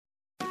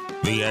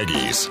The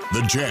Aggies,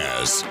 the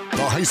Jazz,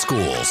 the high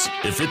schools.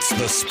 If it's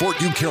the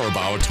sport you care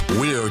about,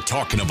 we're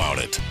talking about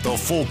it. The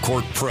Full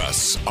Court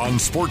Press on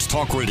Sports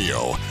Talk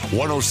Radio,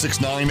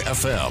 106.9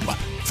 FM,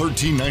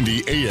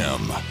 1390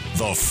 AM.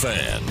 The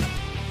Fan.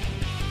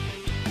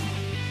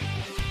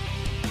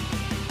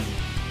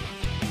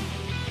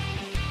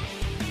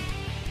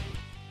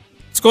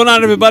 What's going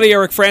on, everybody?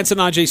 Eric Frandsen,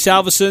 Ajay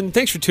Salvesen.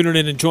 Thanks for tuning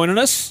in and joining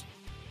us.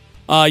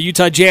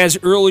 Utah Jazz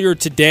earlier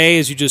today,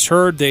 as you just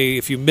heard,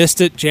 if you missed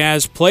it,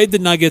 Jazz played the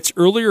Nuggets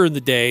earlier in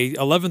the day,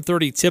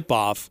 11:30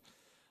 tip-off.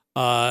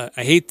 I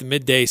hate the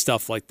midday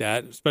stuff like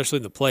that, especially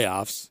in the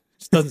playoffs.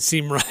 It just doesn't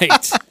seem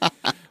right.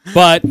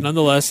 But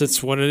nonetheless,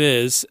 that's what it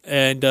is.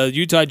 And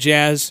Utah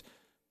Jazz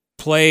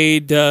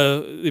played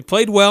they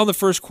played well in the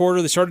first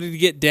quarter. They started to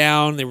get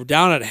down. They were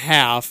down at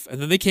half,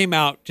 and then they came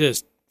out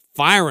just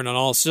firing on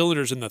all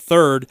cylinders in the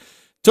third,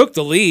 took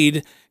the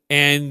lead,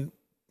 and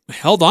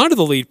held on to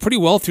the lead pretty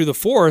well through the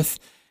fourth,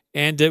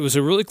 and it was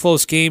a really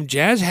close game.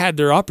 Jazz had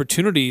their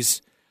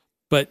opportunities,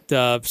 but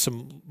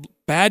some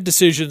bad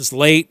decisions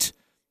late,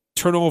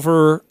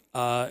 turnover.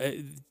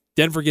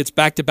 Denver gets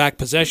back-to-back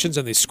possessions,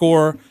 and they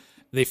score.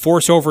 They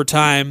force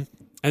overtime,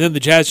 and then the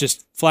Jazz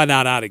just flat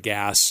out of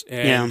gas.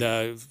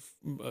 And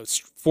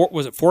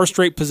four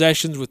straight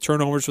possessions with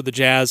turnovers for the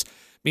Jazz.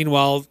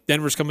 Meanwhile,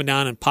 Denver's coming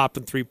down and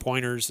popping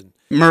three-pointers and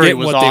getting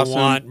what awesome. They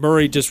want.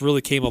 Murray just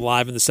really came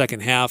alive in the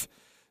second half.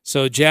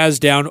 So Jazz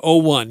down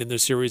 0-1 in their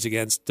series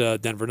against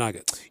Denver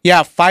Nuggets.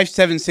 Yeah,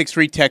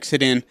 5763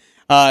 texted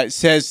in.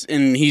 Says,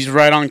 and he's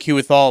right on cue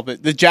with all,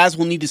 but the Jazz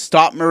will need to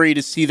stop Murray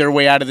to see their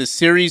way out of this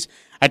series.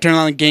 I turned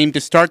on the game to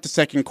start the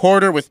second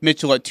quarter with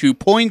Mitchell at 2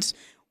 points.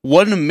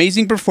 What an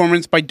amazing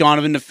performance by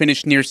Donovan to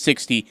finish near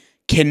 60.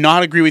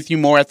 Cannot agree with you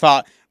more. I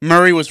thought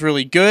Murray was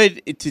really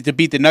good. To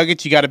beat the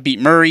Nuggets, you got to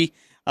beat Murray.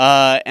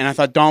 And I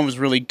thought Don was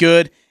really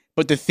good.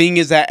 But the thing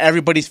is that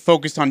everybody's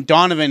focused on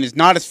Donovan is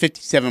not his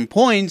 57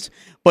 points,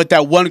 but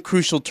that one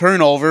crucial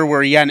turnover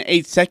where he had an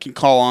 8-second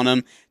call on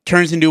him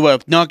turns into a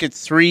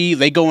Nuggets 3.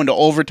 They go into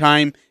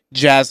overtime.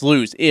 Jazz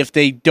lose. If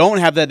they don't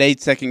have that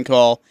 8-second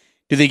call,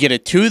 do they get a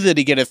 2? Do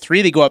they get a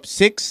 3? They go up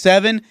 6,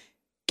 7.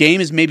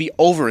 Game is maybe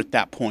over at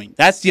that point.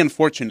 That's the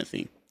unfortunate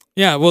thing.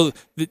 Yeah, well,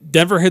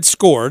 Denver had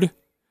scored,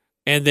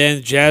 and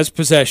then Jazz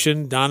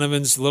possession.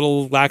 Donovan's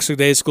little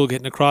lackadaisical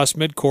getting across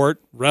midcourt.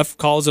 Ref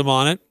calls him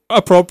on it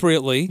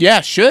appropriately.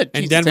 Yeah, should.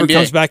 And Denver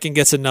comes back and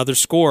gets another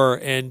score,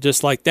 and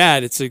just like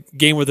that, it's a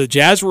game where the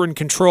Jazz were in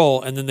control,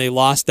 and then they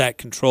lost that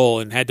control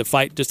and had to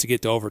fight just to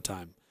get to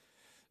overtime.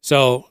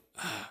 So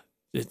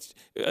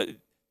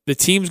the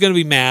team's going to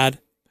be mad,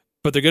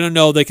 but they're going to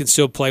know they can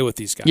still play with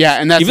these guys. Yeah,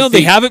 and that's even though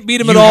they haven't beat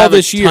them at all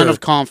this year. You have a ton of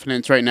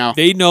confidence right now.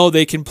 They know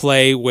they can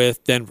play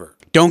with Denver.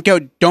 Don't go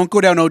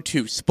down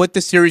 0-2. Split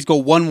the series,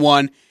 go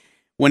 1-1.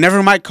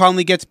 Whenever Mike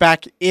Conley gets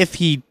back, if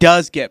he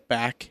does get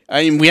back,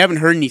 I mean, we haven't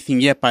heard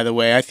anything yet, by the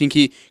way. I think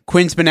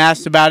Quinn's been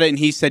asked about it, and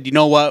he said, you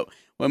know what,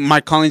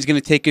 Mike Conley's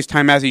going to take his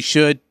time as he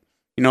should.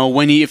 You know,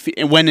 when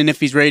and if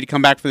he's ready to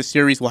come back for the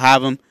series, we'll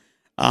have him.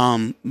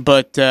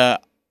 But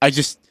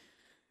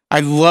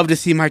I'd love to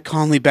see Mike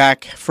Conley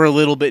back for a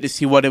little bit to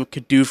see what it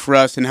could do for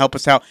us and help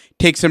us out,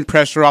 take some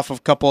pressure off of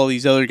a couple of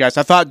these other guys.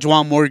 I thought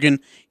Juwan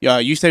Morgan,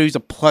 you said he was a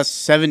plus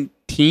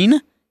 17,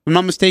 if I'm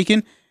not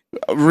mistaken.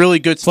 Really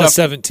good stuff. Plus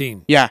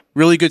 17. Yeah,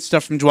 really good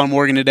stuff from Juwan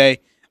Morgan today.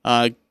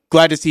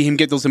 Glad to see him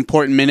get those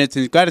important minutes,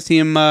 and glad to see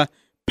him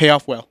pay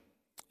off well.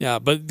 Yeah,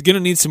 but going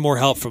to need some more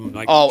help from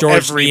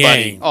George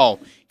Niang. Oh,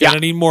 yeah. Going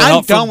to need more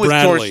help from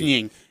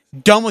Bradley.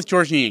 Done with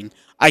George Niang.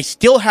 I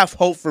still have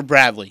hope for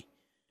Bradley.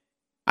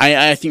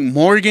 I think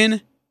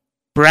Morgan,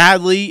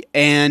 Bradley,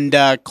 and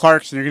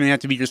Clarkson are going to have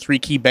to be your 3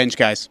 key bench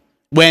guys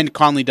when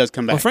Conley does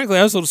come back. Well, frankly,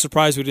 I was a little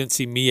surprised we didn't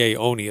see Mie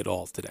Oni at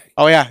all today.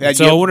 Oh, yeah.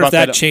 So I wonder if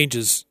that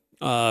changes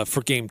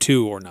for Game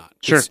 2 or not.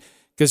 Sure.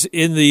 Because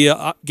in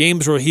the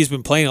games where he's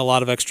been playing a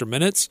lot of extra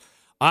minutes,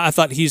 I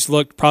thought he's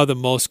looked probably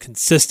the most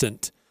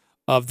consistent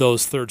of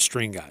those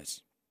third-string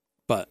guys.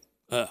 But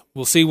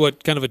we'll see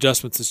what kind of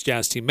adjustments this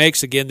Jazz team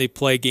makes. Again, they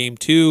play Game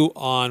 2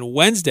 on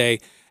Wednesday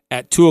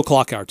at 2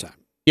 o'clock our time.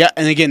 Yeah,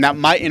 and again, that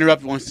might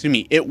interrupt,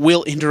 it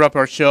will interrupt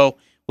our show.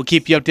 We'll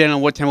keep you updated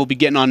on what time we'll be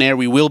getting on air.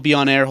 We will be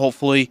on air,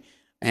 hopefully,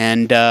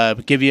 and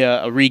give you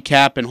a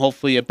recap and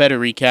hopefully a better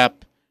recap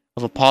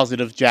of a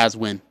positive Jazz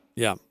win.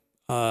 Yeah.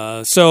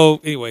 So,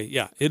 anyway,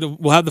 yeah,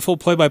 we'll have the full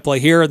play-by-play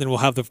here, and then we'll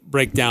have the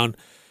breakdown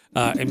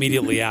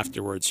immediately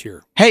afterwards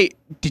here. Hey,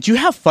 did you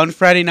have fun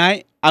Friday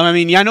night? I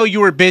mean, I know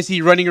you were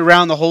busy running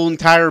around the whole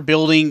entire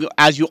building,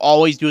 as you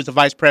always do as a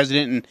vice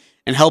president,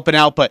 and helping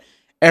out, but,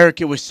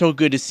 Eric, it was so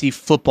good to see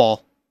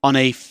football on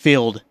a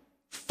field,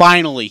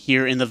 finally,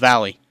 here in the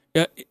Valley.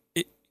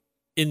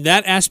 In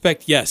that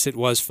aspect, yes, it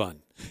was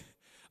fun.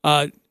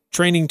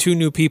 Training 2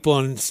 new people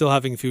and still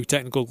having a few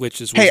technical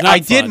glitches was not fun. I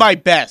did my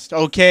best,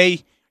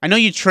 okay? I know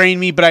you trained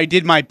me, but I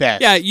did my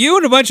best. Yeah, you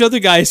and a bunch of other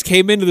guys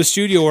came into the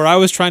studio where I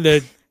was trying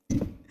to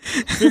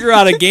figure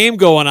out a game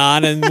going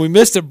on, and we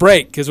missed a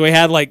break because we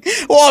had like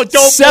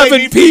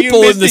 7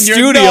 people in the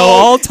studio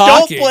all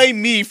talking. Don't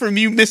blame me for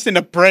you missing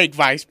a break,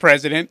 Vice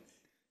President.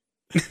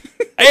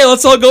 Hey,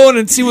 let's all go in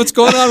and see what's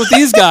going on with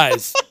these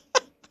guys.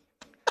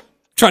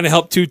 Trying to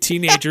help two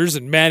teenagers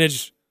and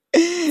manage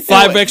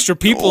 5 extra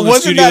people in the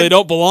studio. They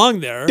don't belong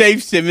there.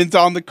 Dave Simmons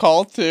on the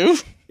call, too.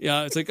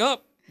 Yeah, it's like,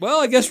 oh,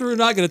 well, I guess we're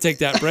not going to take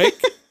that break.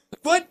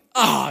 What?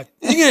 Ah,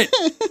 dang it.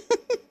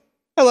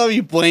 I love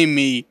you blame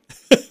me,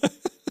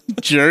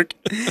 jerk.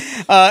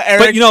 Eric.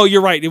 But,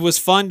 you're right. It was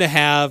fun to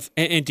have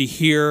and to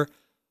hear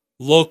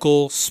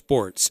local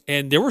sports.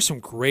 And there were some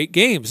great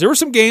games. There were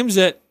some games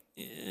that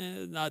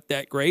not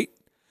that great.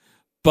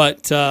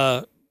 But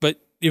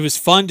it was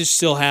fun to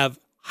still have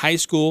high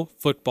school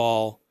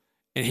football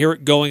and hear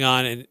it going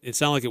on, and it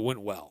sounded like it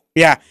went well.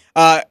 Yeah.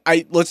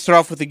 Let's start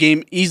off with the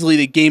game, easily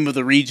the game of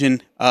the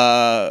region,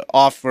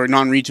 off for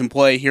non-region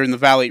play here in the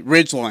Valley.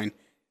 Ridgeline,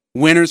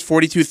 winners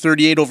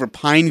 42-38 over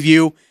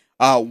Pineview.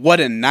 What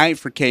a night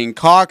for Caden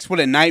Cox. What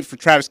a night for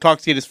Travis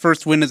Cox to get his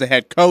first win as a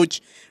head coach.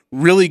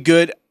 Really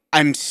good.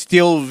 I'm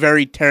still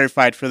very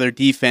terrified for their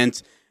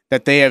defense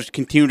that they have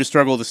continued to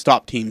struggle to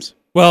stop teams.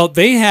 Well,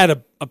 they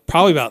had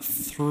probably about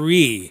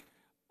 3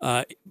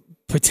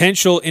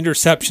 potential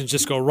interceptions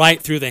just go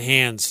right through the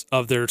hands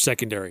of their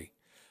secondary.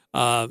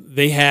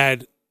 They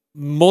had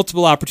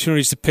multiple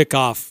opportunities to pick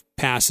off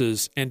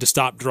passes and to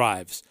stop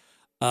drives.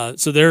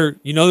 So they're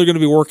going to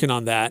be working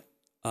on that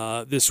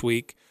this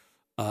week.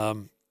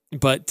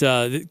 But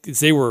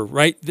they were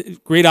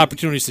great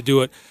opportunities to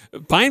do it.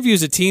 Pineview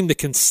is a team that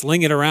can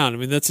sling it around. I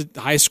mean, that's a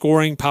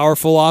high-scoring,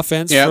 powerful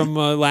offense from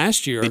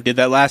last year. They did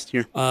that last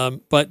year.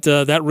 But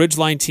that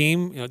Ridgeline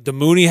team,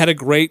 DeMooney had a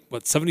great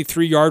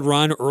 73-yard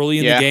run early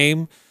in the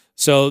game.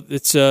 So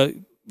it's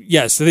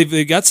yes,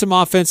 they've got some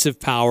offensive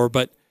power,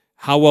 but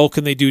how well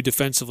can they do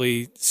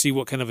defensively? See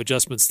what kind of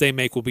adjustments they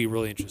make will be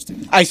really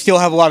interesting. I still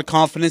have a lot of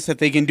confidence that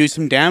they can do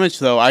some damage,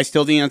 though. I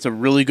still think that's a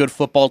really good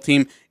football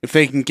team. If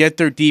they can get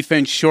their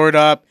defense shored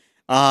up,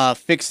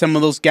 fix some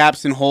of those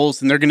gaps and holes,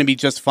 then they're going to be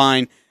just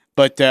fine.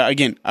 But,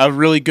 again, a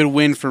really good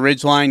win for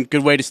Ridgeline.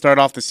 Good way to start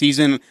off the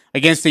season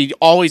against the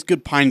always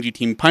good Pineview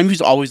team. Pineview's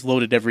always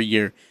loaded every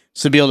year.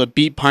 So to be able to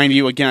beat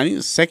Pineview, again, I think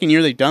it's the second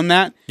year they've done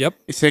that. Yep.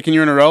 The second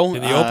year in a row.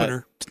 In the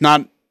opener. It's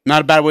not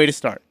a bad way to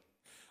start.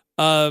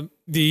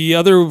 The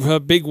other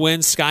big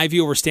win,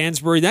 Skyview over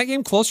Stansbury. That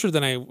game closer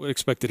than I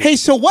expected. Hey,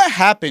 so what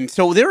happened?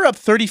 So they were up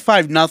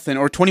 35-0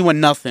 or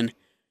 21-0.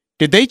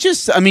 Did they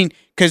just? I mean,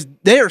 because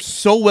they are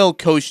so well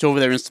coached over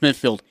there in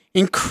Smithfield,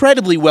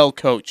 incredibly well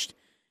coached.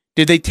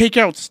 Did they take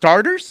out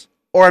starters,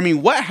 or I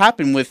mean, what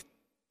happened with?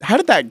 How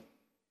did that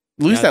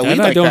lose that lead?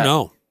 I don't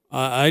know.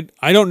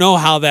 I don't know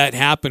how that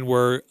happened.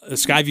 Where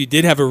Skyview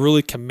did have a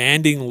really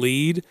commanding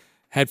lead,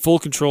 had full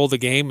control of the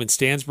game, and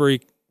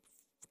Stansbury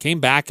came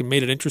back and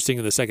made it interesting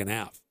in the second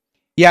half.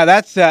 Yeah,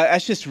 that's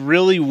just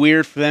really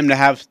weird for them to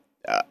have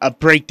a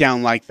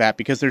breakdown like that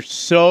because they're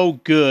so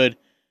good.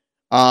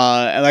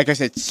 Like I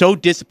said, so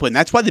disciplined.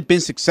 That's why they've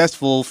been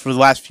successful for the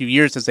last few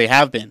years as they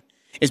have been.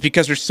 Is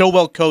because they're so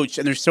well coached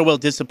and they're so well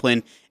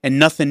disciplined and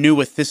nothing new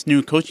with this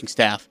new coaching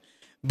staff.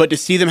 But to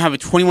see them have a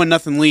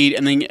 21-0 lead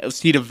and then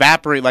see it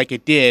evaporate like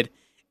it did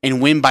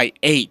and win by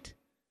 8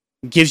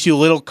 gives you a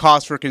little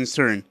cause for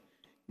concern.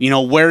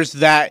 Where's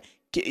that?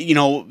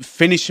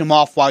 Finish them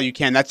off while you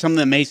can. That's something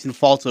that Mason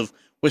Faltov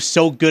was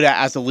so good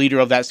at as a leader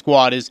of that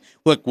squad is,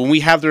 look, when we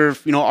have their,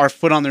 our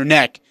foot on their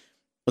neck,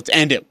 let's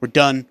end it. We're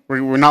done.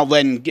 We're not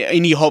letting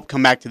any hope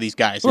come back to these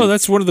guys. Well,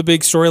 that's one of the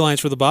big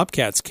storylines for the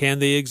Bobcats. Can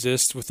they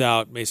exist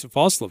without Mason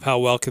Faltov? How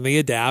well can they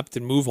adapt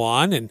and move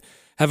on and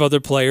have other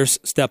players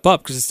step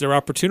up because it's their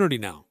opportunity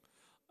now?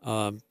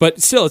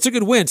 But still, it's a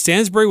good win.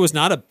 Stansbury was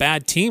not a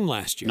bad team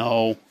last year.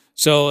 No.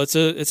 So it's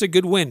a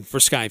good win for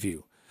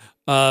Skyview.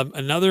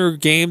 Another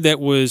game that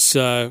was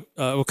a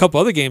couple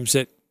other games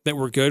that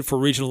were good for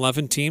Regional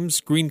 11 teams.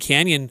 Green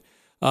Canyon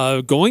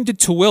going to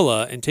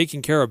Tooele and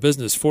taking care of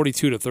business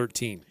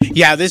 42-13.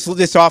 Yeah,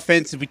 this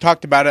offense, we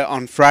talked about it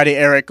on Friday,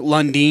 Eric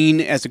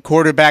Lundeen as a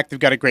quarterback. They've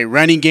got a great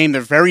running game.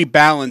 They're very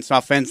balanced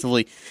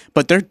offensively,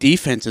 but their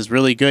defense is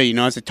really good.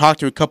 As I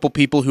talked to a couple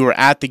people who were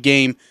at the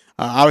game,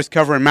 I was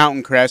covering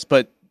Mountain Crest,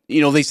 but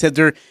they said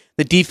the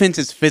defense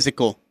is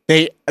physical.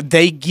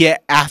 They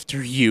get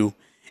after you.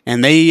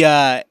 And they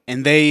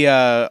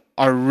are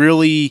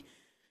really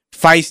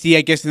feisty,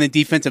 I guess, in the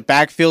defensive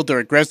backfield. They're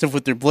aggressive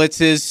with their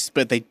blitzes,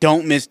 but they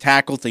don't miss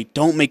tackles. They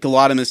don't make a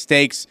lot of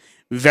mistakes.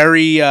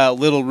 Very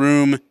little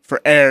room for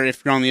error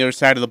if you're on the other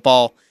side of the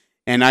ball.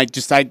 And I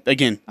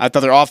thought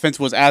their offense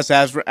was as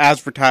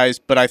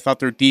advertised, but I thought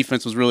their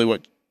defense was really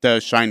what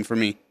shined for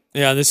me.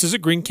 Yeah, this is a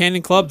Green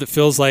Canyon club that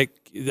feels like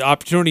the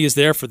opportunity is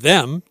there for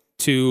them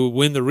to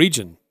win the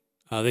region.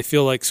 They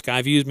feel like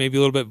Skyview is maybe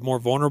a little bit more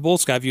vulnerable.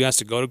 Skyview has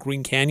to go to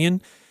Green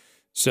Canyon.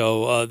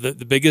 So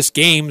the biggest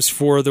games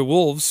for the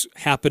Wolves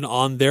happen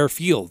on their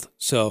field.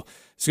 So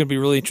it's going to be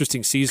a really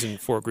interesting season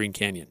for Green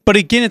Canyon. But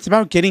again, it's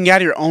about getting out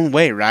of your own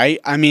way,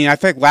 right? I mean, I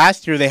think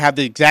last year they had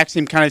the exact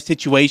same kind of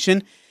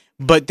situation,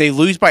 but they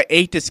lose by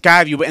 8 to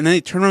Skyview, and then they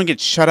turn around and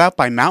get shut out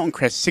by Mountain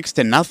Crest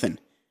 6-0.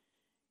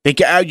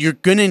 You're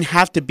going to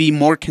have to be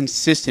more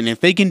consistent.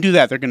 If they can do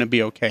that, they're going to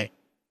be okay.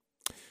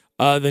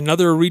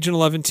 Another Region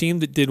 11 team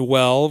that did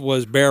well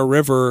was Bear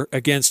River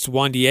against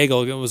Juan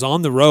Diego. It was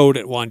on the road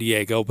at Juan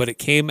Diego, but it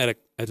came at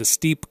a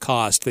steep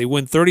cost. They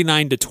win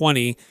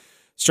 39-20,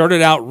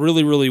 started out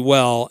really, really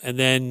well, and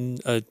then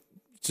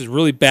it's a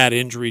really bad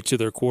injury to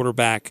their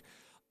quarterback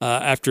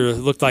after it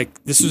looked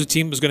like this was a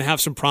team that was going to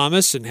have some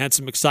promise and had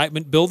some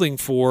excitement building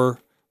for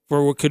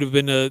what could have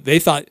been, they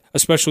thought, a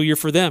special year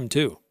for them,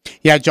 too.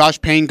 Yeah,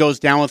 Josh Payne goes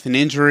down with an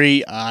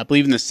injury, I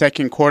believe in the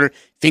second quarter.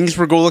 Things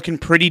were looking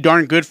pretty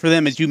darn good for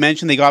them. As you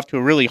mentioned, they got off to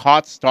a really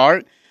hot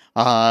start.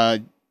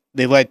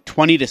 They led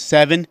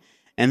 20-7,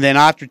 and then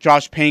after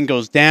Josh Payne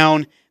goes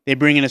down, they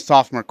bring in a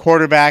sophomore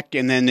quarterback,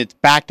 and then it's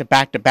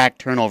back-to-back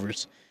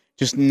turnovers.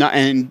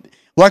 And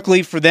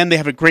luckily for them, they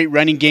have a great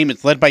running game.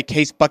 It's led by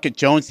Case Bucket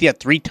Jones. He had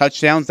 3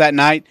 touchdowns that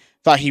night.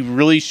 Thought he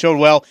really showed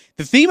well.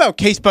 The thing about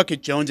Case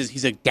Bucket Jones is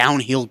he's a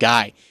downhill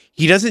guy.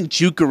 He doesn't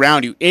juke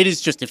around you. It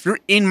is just, if you're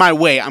in my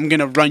way, I'm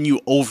going to run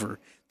you over.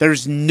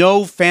 There's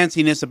no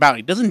fanciness about it.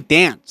 He doesn't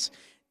dance.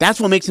 That's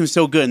what makes him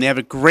so good, and they have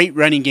a great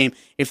running game.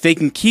 If they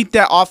can keep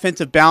that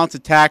offensive balance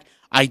attack,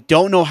 I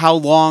don't know how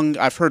long.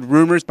 I've heard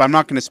rumors, but I'm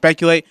not going to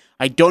speculate.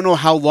 I don't know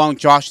how long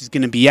Josh is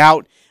going to be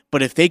out,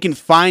 but if they can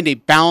find a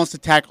balanced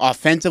attack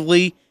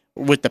offensively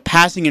with the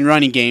passing and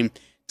running game,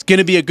 it's going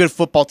to be a good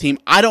football team.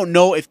 I don't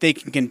know if they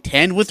can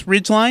contend with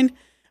Ridgeline,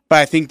 but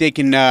I think they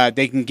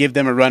can give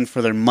them a run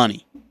for their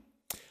money.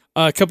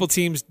 A couple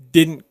teams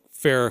didn't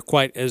fare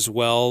quite as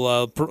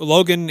well.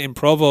 Logan and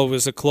Provo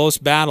was a close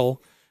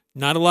battle.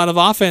 Not a lot of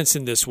offense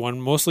in this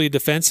one, mostly a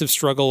defensive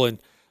struggle and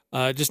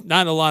just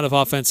not a lot of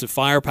offensive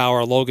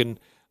firepower. Logan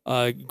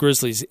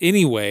Grizzlies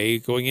anyway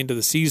going into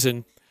the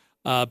season,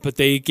 but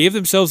they gave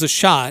themselves a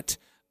shot,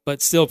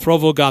 but still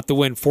Provo got the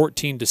win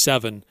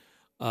 14-7.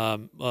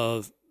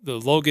 The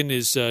Logan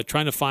is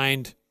trying to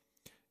find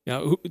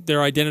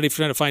their identity,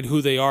 trying to find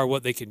who they are,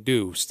 what they can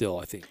do. Still,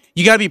 I think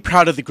you got to be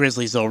proud of the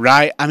Grizzlies, though,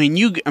 right? I mean,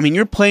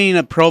 you're playing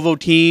a Provo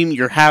team.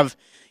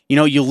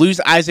 You lose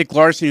Isaac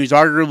Larson, who's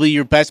arguably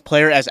your best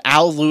player, as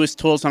Al Lewis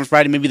told us on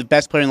Friday, maybe the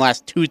best player in the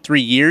last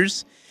 2-3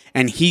 years,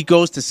 and he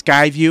goes to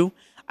Skyview.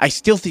 I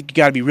still think you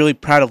got to be really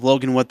proud of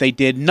Logan, what they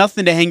did.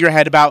 Nothing to hang your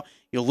head about.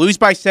 You'll lose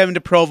by 7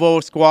 to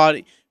Provo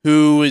squad,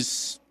 who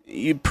is.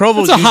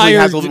 Provo usually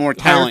has a little bit more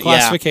talent.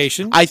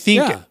 Classification.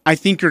 Yeah. I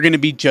think you're going to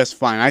be just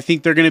fine. I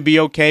think they're going to be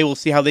okay. We'll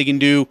see how they can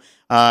do.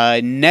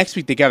 Next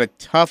week they got a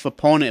tough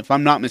opponent, if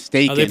I'm not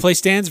mistaken. They play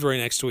Stansbury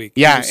next week.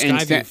 Yeah,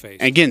 and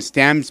again,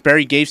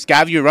 Stansbury gave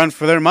Skyview a run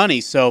for their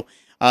money. So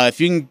if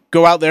you can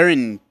go out there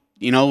and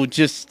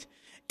just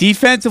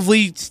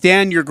defensively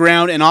stand your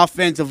ground and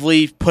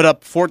offensively put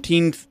up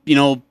 14,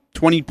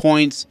 20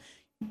 points,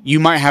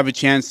 you might have a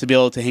chance to be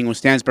able to hang with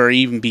Stansbury,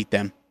 even beat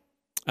them.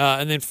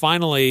 And then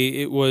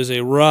finally, it was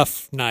a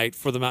rough night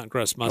for the Mountain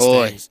Crest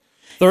Mustangs.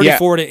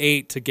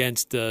 34-8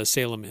 against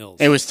Salem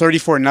Hills. It was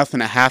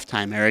 34-0 at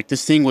halftime, Eric.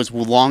 This thing was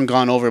long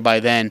gone over by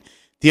then.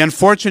 The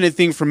unfortunate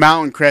thing for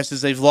Mountain Crest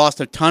is they've lost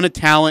a ton of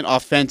talent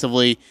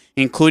offensively,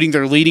 including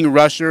their leading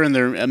rusher and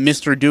their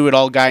Mr.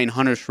 Do-It-All guy in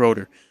Hunter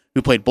Schroeder,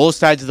 who played both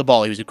sides of the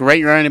ball. He was a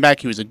great running back.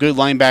 He was a good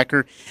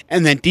linebacker.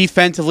 And then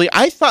defensively,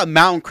 I thought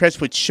Mountain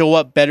Crest would show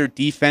up better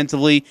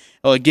defensively.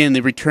 Again,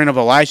 the return of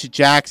Elijah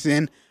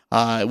Jackson,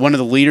 one of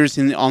the leaders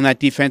on that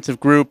defensive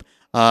group.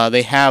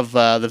 They have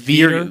the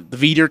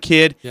Veeder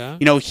kid. Yeah.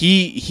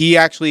 He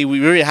actually,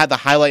 we really had the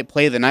highlight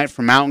play of the night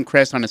for Mountain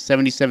Crest on a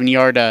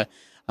 77-yard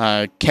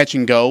catch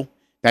and go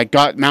that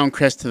got Mountain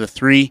Crest to the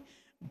 3.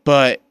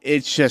 But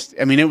it's just,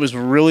 it was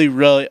really,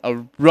 really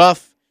a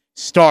rough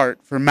start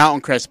for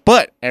Mountain Crest.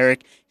 But,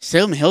 Eric,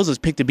 Salem Hills is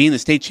picked to be in the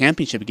state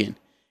championship again.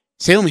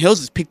 Salem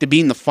Hills is picked to be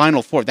in the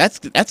Final Four. That's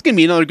going to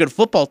be another good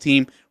football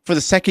team for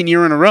the second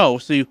year in a row.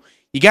 So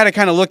you got to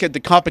kind of look at the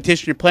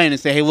competition you're playing and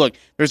say, hey, look,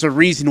 there's a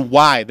reason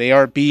why they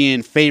are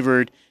being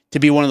favored to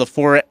be one of the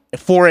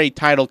 4A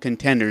title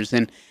contenders.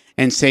 And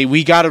say,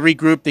 we got to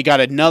regroup. They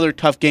got another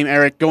tough game,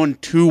 Eric, going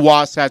to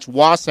Wasatch.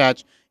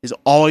 Wasatch is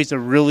always a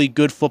really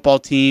good football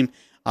team.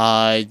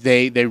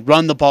 They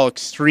run the ball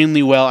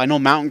extremely well. I know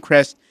Mountain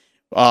Crest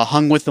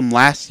hung with them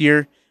last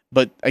year,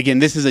 but again,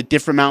 this is a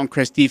different Mountain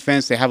Crest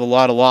defense. They have a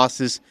lot of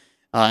losses.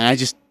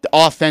 And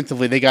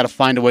offensively, they got to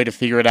find a way to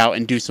figure it out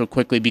and do so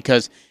quickly,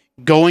 because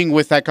going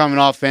with that common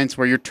offense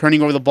where you're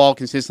turning over the ball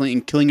consistently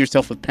and killing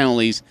yourself with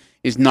penalties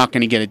is not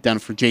going to get it done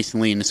for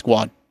Jason Lee and the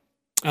squad.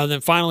 And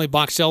then finally,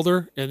 Box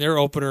Elder in their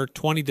opener,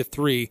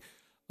 20-3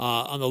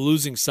 on the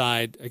losing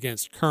side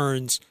against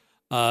Kearns.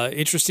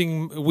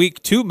 Interesting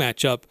week 2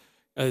 matchup.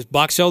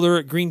 Box Elder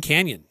at Green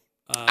Canyon.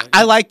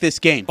 I like this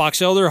game.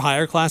 Box Elder,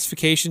 higher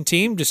classification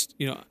team. Just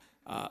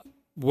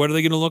what are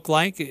they going to look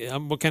like?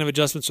 What kind of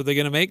adjustments are they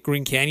going to make?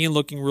 Green Canyon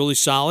looking really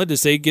solid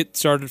as they get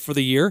started for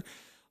the year.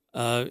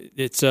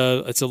 It's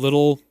a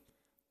little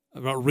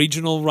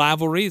regional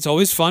rivalry. It's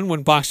always fun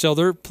when Box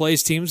Elder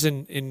plays teams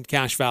in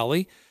Cache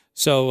Valley.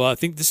 So I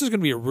think this is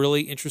going to be a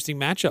really interesting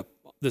matchup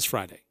this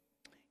Friday.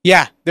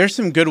 Yeah, there's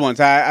some good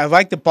ones. I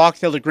like the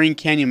Box Elder Green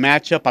Canyon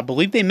matchup. I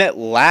believe they met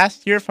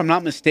last year, if I'm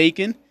not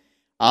mistaken.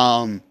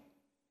 But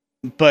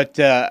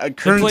Kearns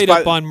they played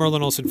up on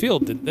Merlin Olsen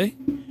Field, didn't they?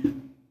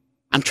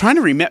 I'm trying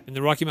to remember. In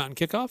the Rocky Mountain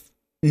Kickoff?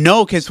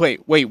 No, because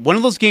wait, one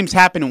of those games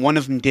happened and one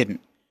of them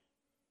didn't.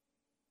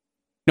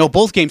 No,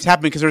 both games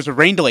happened because there was a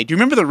rain delay. Do you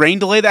remember the rain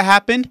delay that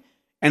happened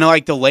and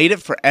it delayed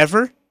it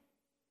forever?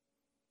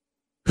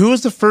 Who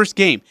was the first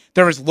game?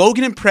 There was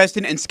Logan and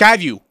Preston and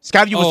Skyview.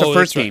 Skyview was the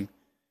first game,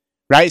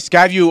 right?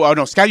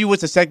 Skyview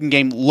was the second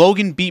game.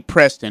 Logan beat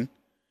Preston,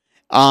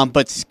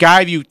 but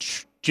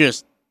Skyview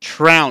just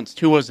trounced.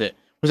 Who was it?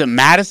 Was it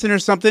Madison or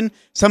something?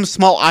 Some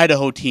small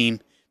Idaho team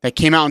that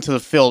came out into the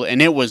field,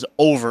 and it was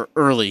over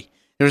early.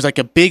 There was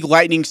a big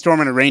lightning storm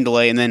and a rain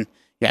delay, and then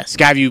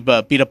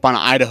Skyview beat up on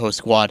an Idaho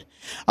squad.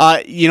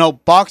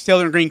 Box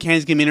Elder and Green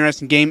Canyon's going to be an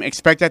interesting game.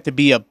 Expect that to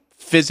be a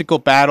physical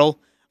battle.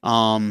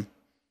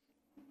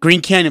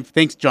 Green Canyon,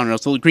 thanks, John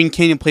Russell. Green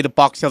Canyon played a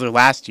Box Elder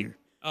last year.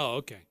 Oh,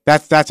 okay.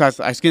 That's what I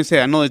was going to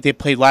say. I know that they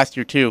played last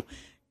year, too.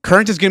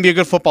 Current is going to be a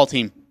good football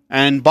team,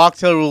 and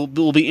Box Elder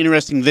will be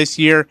interesting this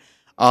year.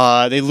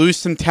 They lose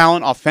some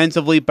talent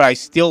offensively, but I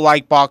still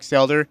like Box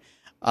Elder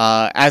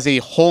as a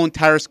whole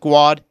entire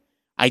squad.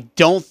 I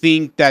don't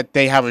think that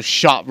they have a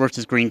shot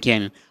versus Green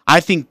Canyon. I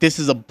think this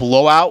is a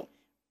blowout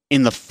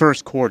in the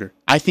first quarter.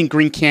 I think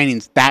Green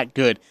Canyon's that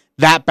good,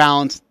 that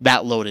balanced,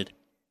 that loaded.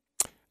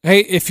 Hey,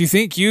 if you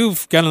think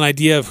you've got an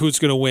idea of who's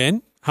going to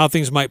win, how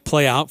things might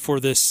play out for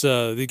this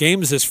the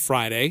games this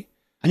Friday,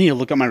 I need to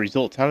look at my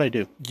results. How did I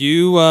do?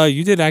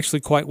 You did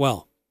actually quite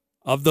well.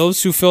 Of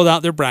those who filled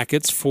out their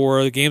brackets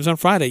for the games on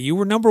Friday, you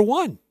were number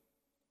one.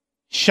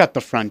 Shut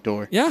the front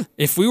door. Yeah.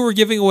 If we were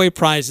giving away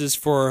prizes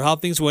for how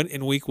things went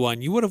in week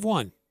one, you would have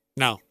won.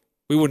 Now,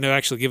 we wouldn't have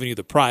actually given you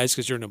the prize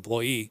because you're an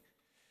employee.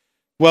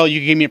 Well,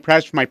 you gave me a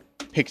prize for my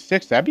pick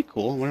six. That'd be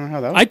cool. I wonder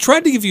how that was. I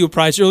tried to give you a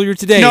prize earlier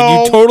today,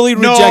 and you totally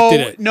rejected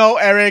it. No,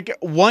 Eric.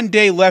 1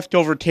 day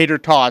leftover tater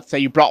tots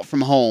that you brought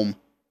from home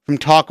from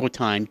Taco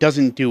Time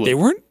doesn't do it.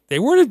 They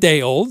weren't a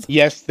day old.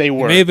 Yes, they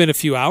were. They may have been a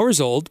few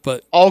hours old,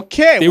 but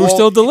okay, they were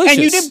still delicious.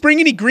 And you didn't bring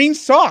any green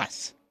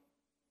sauce.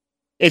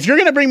 If you're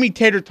going to bring me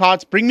tater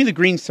tots, bring me the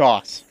green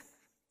sauce.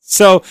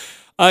 So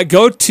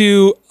go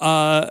to...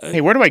 hey,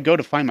 where do I go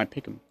to find my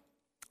pick'em?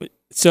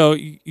 So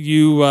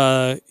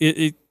the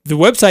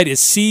website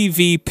is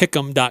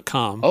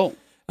cvpick'em.com. Oh.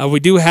 We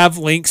do have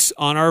links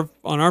on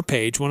our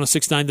page,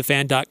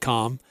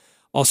 1069thefan.com,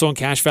 also on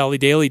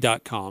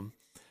cashvalleydaily.com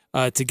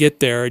to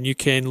get there. And you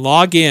can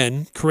log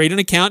in, create an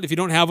account if you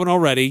don't have one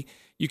already.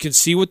 You can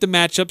see what the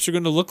matchups are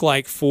going to look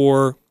like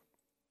for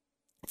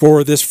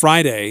this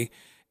Friday.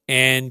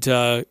 And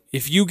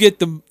if you get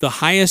the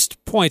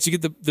highest points, you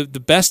get the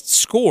best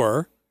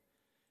score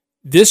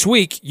this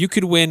week, you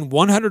could win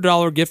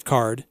 $100 gift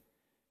card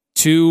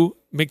to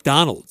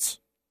McDonald's.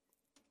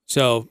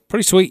 So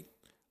pretty sweet.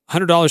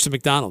 $100 to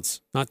McDonald's.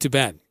 Not too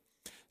bad.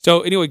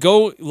 So anyway,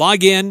 go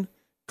log in,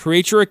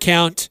 create your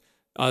account,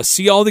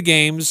 see all the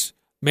games,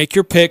 make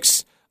your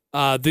picks.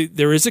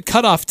 There is a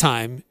cutoff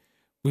time.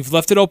 We've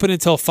left it open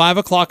until 5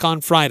 o'clock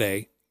on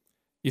Friday.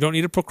 You don't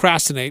need to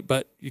procrastinate,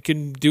 but you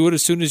can do it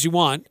as soon as you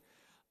want.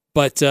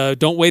 But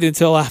don't wait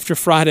until after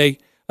Friday,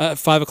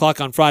 5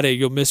 o'clock on Friday.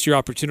 You'll miss your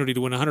opportunity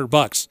to win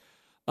 $100.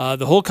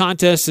 The whole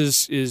contest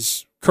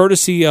is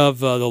courtesy of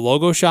the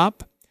Logo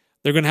Shop.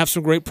 They're going to have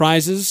some great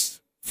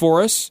prizes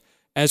for us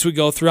as we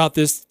go throughout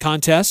this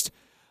contest.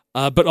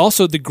 But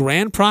also the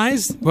grand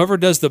prize, whoever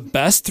does the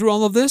best through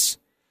all of this,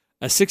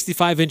 a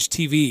 65-inch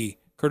TV,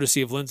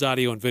 courtesy of Lynn's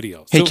Audio and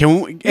Video. Hey, so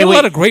can we? A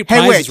lot of great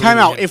prizes. Hey, wait, time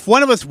out. If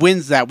one of us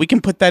wins that, we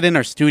can put that in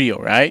our studio,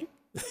 right?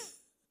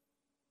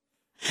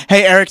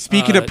 Hey, Eric,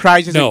 speaking of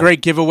prizes and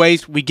great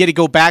giveaways, we get to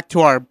go back to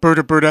our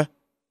Berta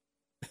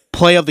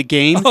play of the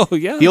game. Oh,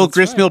 yeah. The Old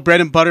Gristmill Bread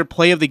and Butter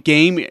play of the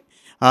game,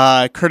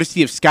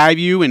 courtesy of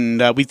Skyview.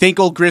 And we thank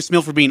Old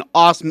Gristmill for being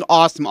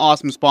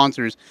awesome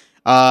sponsors.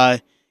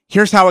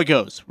 Here's how it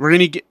goes. We're going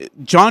to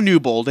get John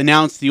Newbold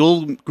announced the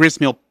Old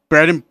Gristmill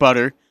Bread and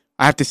Butter.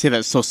 I have to say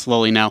that so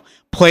slowly now.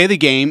 Play of the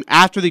game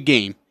after the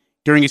game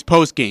during his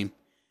post game.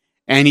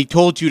 And he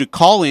told you to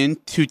call in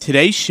to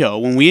today's show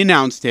when we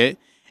announced it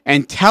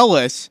and tell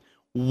us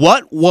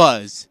what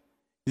was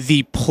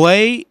the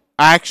play,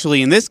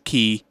 actually in this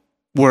key,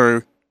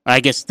 were,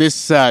 I guess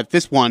this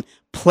one,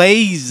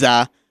 plays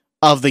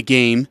of the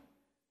game.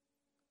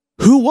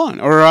 Who won?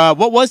 Or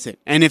what was it?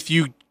 And if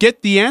you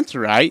get the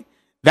answer right,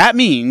 that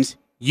means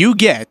you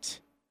get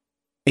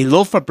a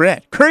loaf of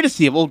bread,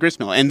 courtesy of Old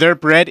Gristmill. And their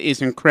bread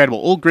is incredible.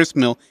 Old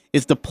Gristmill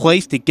is the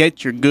place to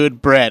get your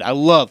good bread. I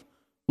love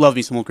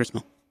me some Old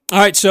Gristmill. All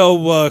right,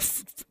 so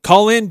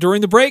call in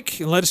during the break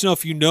and let us know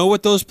if you know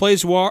what those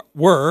plays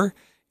were.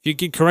 If you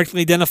can correctly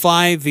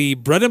identify the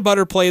bread and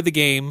butter play of the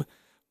game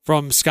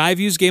from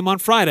Skyview's game on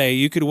Friday,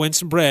 you could win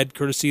some bread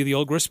courtesy of the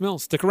Old Gristmill.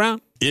 Stick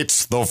around.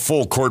 It's the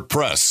Full Court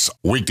Press,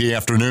 weekday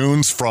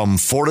afternoons from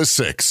 4 to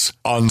 6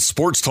 on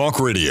Sports Talk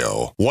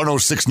Radio,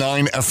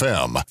 106.9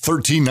 FM,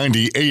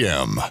 1390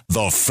 AM.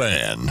 The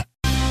Fan.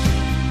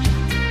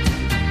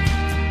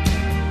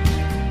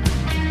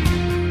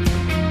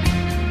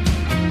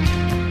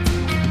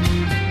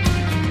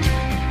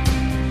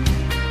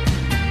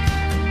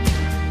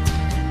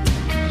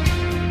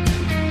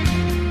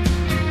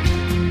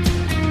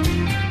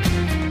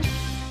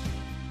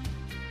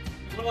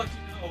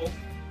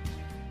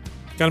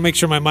 got to make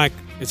sure my mic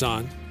is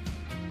on.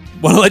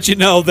 Want to let you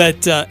know that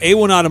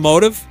A1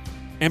 Automotive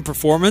and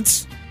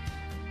Performance,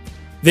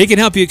 they can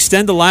help you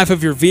extend the life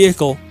of your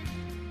vehicle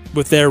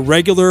with their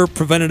regular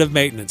preventative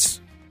maintenance.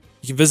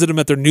 You can visit them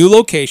at their new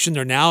location.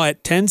 They're now at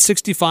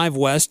 1065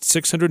 West,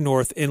 600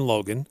 North in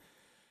Logan.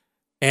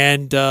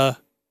 And I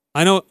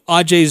know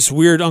Ajay's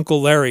weird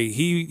Uncle Larry,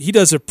 he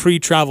does a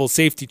pre-travel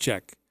safety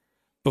check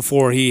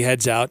before he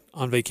heads out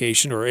on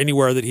vacation or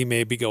anywhere that he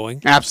may be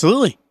going.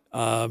 Absolutely.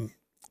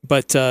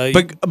 But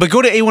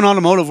go to A1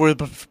 Automotive where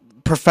the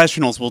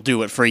professionals will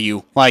do it for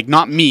you. Like,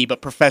 not me,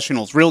 but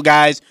professionals. Real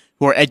guys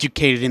who are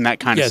educated in that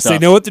kind of stuff. Yes,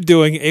 they know what they're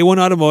doing. A1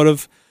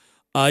 Automotive.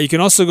 You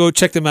can also go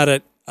check them out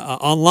at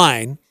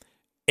online.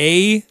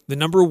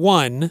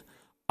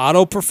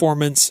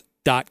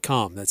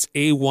 autoperformance.com. That's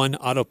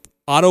A1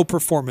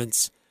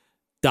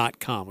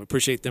 autoperformance.com. We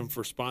appreciate them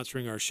for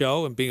sponsoring our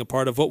show and being a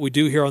part of what we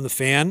do here on The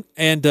Fan.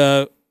 And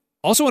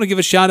also want to give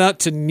a shout out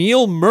to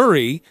Neil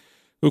Murray,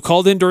 who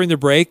called in during the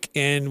break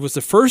and was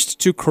the first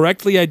to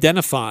correctly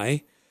identify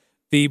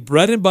the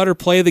bread and butter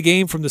play of the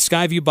game from the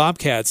Skyview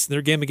Bobcats in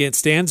their game against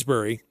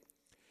Stansbury.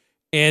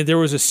 And there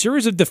was a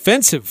series of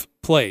defensive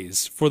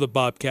plays for the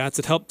Bobcats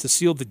that helped to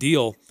seal the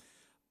deal.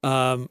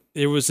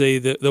 There was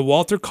the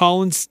Walter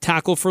Collins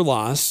tackle for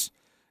loss.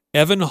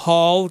 Evan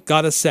Hall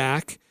got a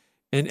sack,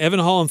 and Evan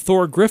Hall and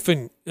Thor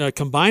Griffin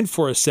combined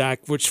for a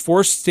sack, which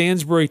forced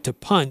Stansbury to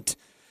punt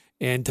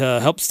and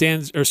helped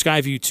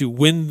Skyview to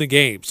win the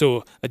game.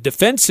 So a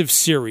defensive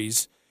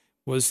series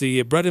was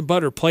the bread and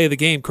butter play of the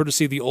game,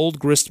 courtesy of the Old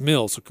Grist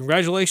Mill. So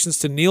congratulations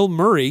to Neil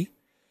Murray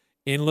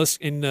in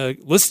listening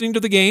to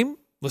the game,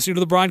 listening to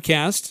the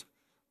broadcast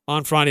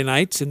on Friday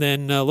nights, and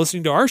then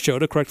listening to our show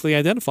to correctly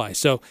identify.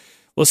 So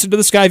listen to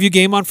the Skyview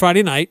game on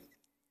Friday night.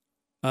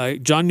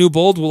 John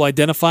Newbold will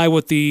identify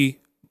what the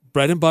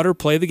bread and butter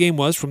play of the game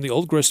was from the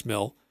Old Grist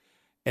Mill.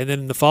 And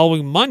then the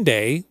following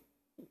Monday,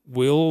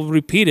 we'll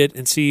repeat it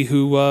and see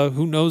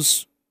who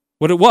knows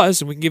what it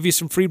was, and we can give you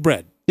some free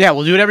bread. Yeah,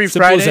 we'll do it every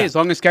Simple Friday as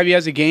long as Skyview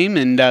has a game.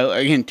 And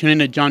again, tune in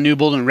to John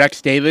Newbold and Rex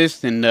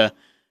Davis, and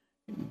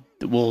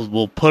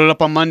we'll put it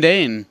up on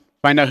Monday and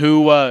find out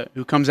who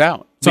comes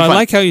out. So I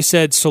like how you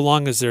said, so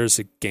long as there's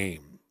a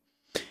game.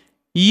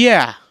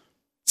 Yeah.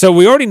 So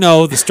we already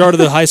know the start of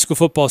the high school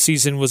football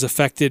season was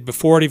affected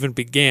before it even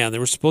began.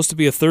 There was supposed to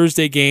be a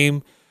Thursday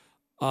game.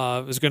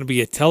 It was going to be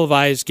a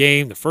televised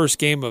game, the first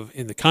game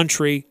in the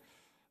country.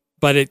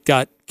 But it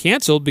got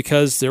canceled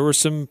because there were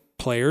some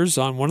players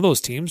on one of those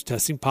teams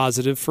testing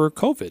positive for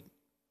COVID.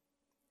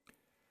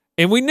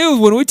 And we knew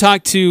when we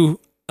talked to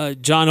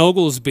John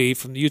Oglesby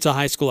from the Utah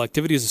High School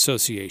Activities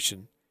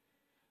Association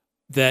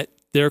that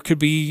there could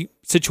be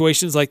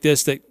situations like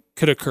this that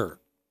could occur.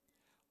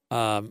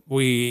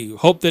 We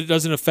hope that it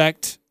doesn't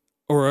affect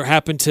or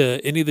happen to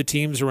any of the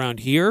teams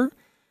around here,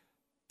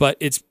 but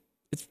it's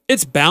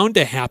bound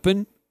to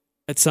happen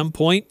at some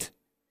point.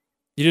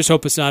 You just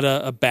hope it's not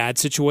a bad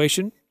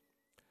situation.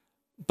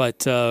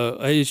 But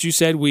as you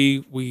said,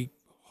 we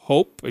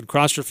hope and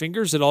cross our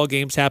fingers that all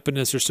games happen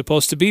as they're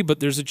supposed to be, but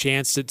there's a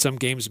chance that some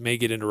games may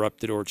get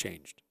interrupted or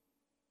changed.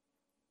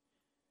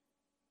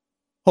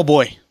 Oh,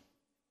 boy.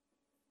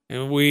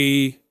 And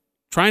we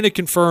trying to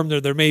confirm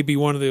that there may be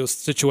one of those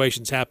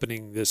situations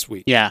happening this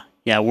week. Yeah,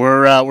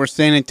 we're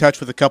staying in touch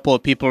with a couple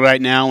of people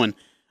right now, and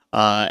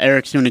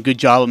Eric's doing a good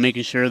job of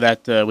making sure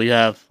that we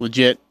have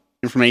legit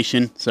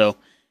information. So,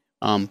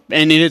 and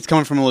it's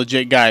coming from a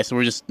legit guy, so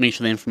we're just making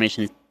sure the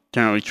information is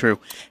generally true.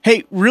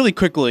 Hey, really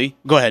quickly,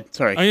 go ahead.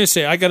 Sorry. I'm going to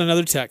say I got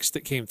another text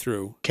that came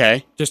through.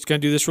 Okay. Just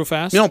going to do this real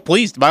fast? No,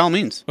 please, by all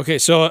means. Okay,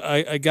 so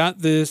I got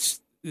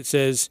this. It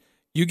says,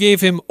 you gave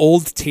him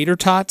old tater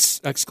tots,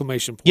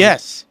 exclamation point.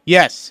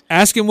 Yes.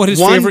 Ask him what his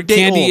favorite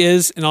candy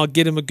is, and I'll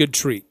get him a good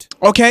treat.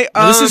 Okay.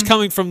 Now, this is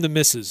coming from the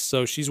missus,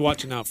 so she's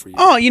watching out for you.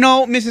 Oh,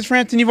 Mrs.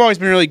 Frandsen, you've always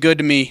been really good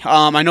to me.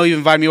 I know you've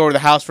invited me over to the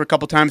house for a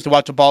couple times to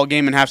watch a ball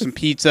game and have some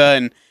pizza,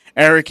 and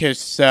Eric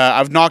has,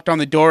 I've knocked on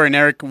the door, and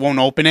Eric won't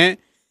open it.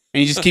 And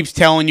he just keeps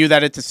telling you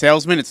that it's a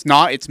salesman. It's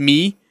not. It's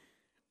me.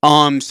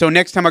 So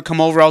next time I come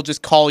over, I'll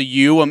just call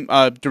you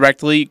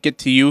directly, get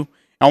to you.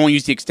 I won't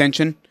use the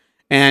extension.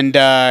 And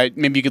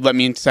maybe you could let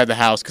me inside the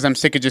house because I'm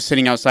sick of just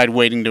sitting outside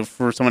waiting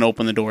for someone to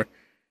open the door.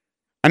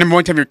 I remember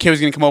one time your kid was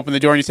going to come open the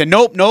door and you said,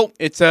 nope,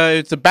 it's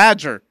a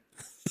badger.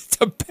 It's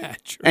a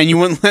badger. And you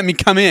wouldn't let me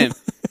come in.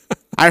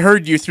 I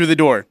heard you through the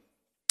door.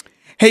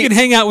 Hey, you can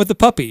hang out with the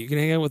puppy. You can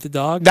hang out with the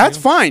dog. That's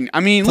fine. I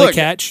mean, play look.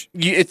 catch.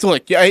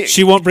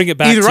 She won't bring it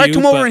back to you. Either I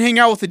come over and hang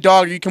out with the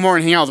dog or you come over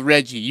and hang out with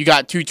Reggie. You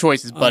got two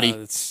choices, buddy.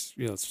 It's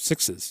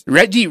sixes.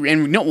 Reggie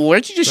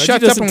just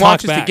shuts up and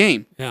watches the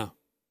game. Yeah.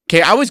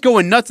 Okay, I was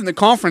going nuts in the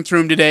conference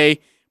room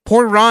today.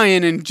 Poor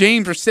Ryan and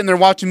James were sitting there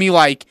watching me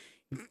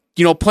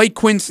play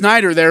Quinn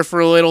Snyder there for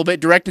a little bit,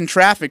 directing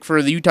traffic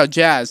for the Utah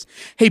Jazz.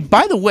 Hey,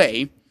 by the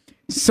way,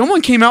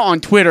 someone came out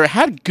on Twitter,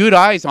 had good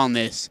eyes on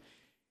this.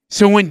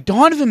 So when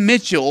Donovan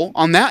Mitchell,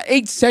 on that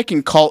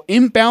 8-second call,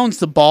 inbounds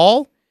the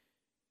ball,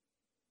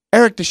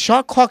 Eric, the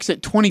shot clock's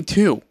at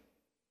 22.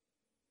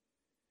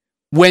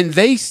 When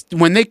they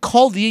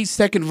call the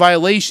 8-second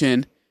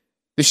violation,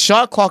 the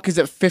shot clock is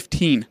at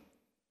 15.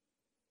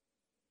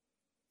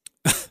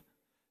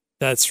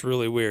 That's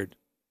really weird.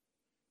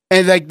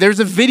 And like, there's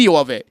a video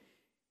of it.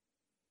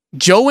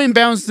 Joe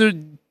inbounds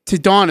to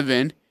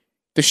Donovan.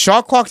 The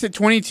shot clock's at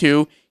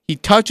 22. He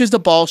touches the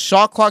ball.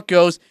 Shot clock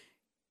goes.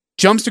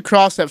 Jumps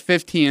across at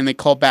 15, and they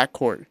call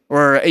backcourt.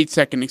 Or 8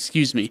 second,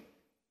 excuse me.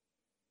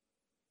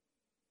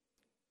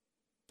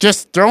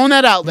 Just throwing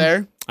that out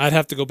there. I'd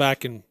have to go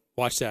back and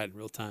watch that in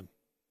real time.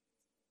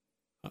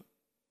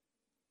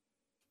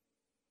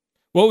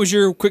 What was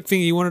your quick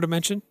thing you wanted to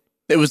mention?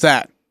 It was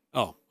that.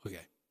 Oh,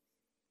 okay.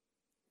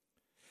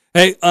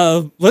 Hey,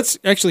 let's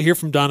actually hear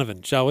from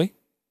Donovan, shall we?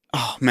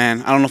 Oh,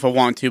 man. I don't know if I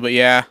want to, but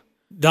yeah.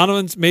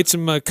 Donovan's made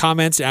some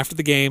comments after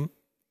the game.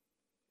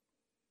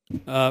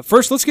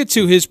 First, let's get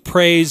to his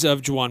praise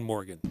of Juwan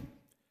Morgan.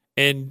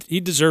 And he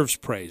deserves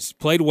praise.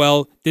 Played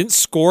well. Didn't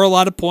score a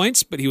lot of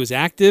points, but he was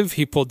active.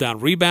 He pulled down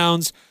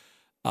rebounds.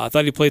 I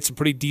thought he played some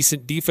pretty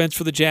decent defense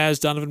for the Jazz.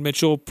 Donovan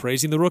Mitchell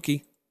praising the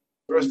rookie.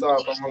 First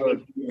off, I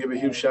want to give a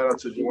huge shout out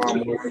to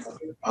Juwan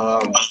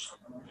Morgan.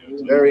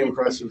 Very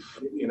impressive,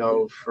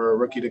 for a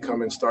rookie to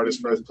come and start his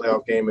first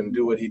playoff game and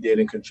do what he did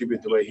and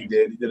contribute the way he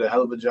did. He did a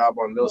hell of a job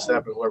on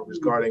Millsap and whoever was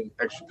guarding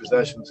extra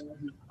possessions.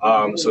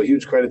 So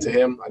huge credit to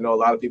him. I know a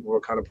lot of people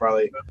were kind of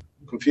probably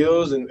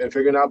confused and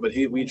figuring out, but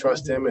we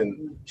trust him,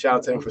 and shout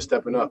out to him for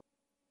stepping up.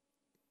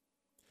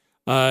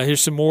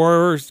 Here's some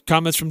more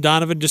comments from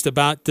Donovan just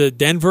about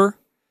Denver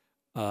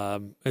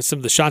and some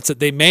of the shots that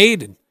they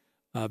made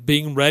and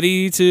being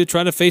ready to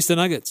try to face the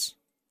Nuggets.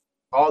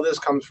 All this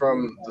comes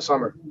from the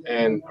summer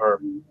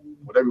or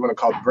whatever you want to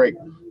call the break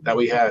that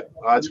we had.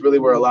 It's really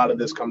where a lot of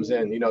this comes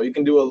in. You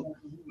can do a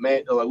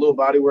little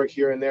body work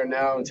here and there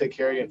now and take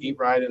care of you and eat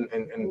right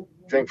and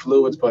drink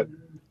fluids. But,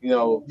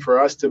 for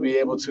us to be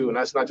able to, and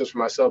that's not just for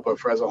myself, but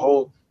for as a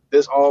whole,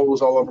 this all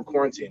was all over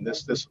quarantine.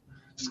 This just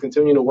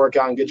continue to work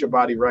out and get your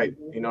body right.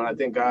 And I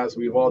think, guys,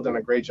 we've all done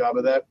a great job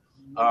of that.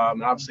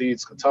 And obviously,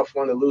 it's a tough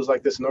one to lose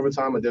like this in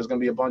overtime, but there's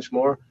going to be a bunch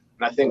more.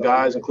 And I think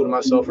guys, including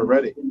myself, are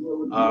ready.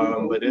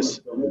 But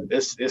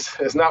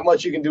it's not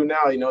much you can do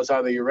now. It's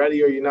either you're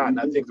ready or you're not. And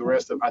I think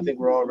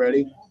we're all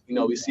ready.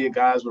 We see it,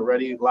 guys. We're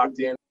ready, locked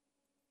in.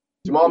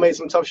 Jamal made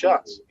some tough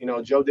shots.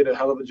 Joe did a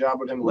hell of a job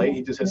with him late.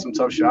 He just hit some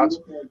tough shots.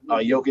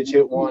 Jokic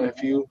hit one, a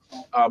few.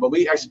 But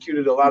we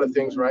executed a lot of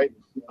things right.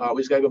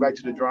 We just got to go back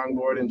to the drawing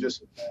board and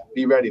just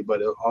be ready.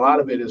 But a lot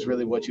of it is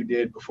really what you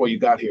did before you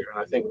got here.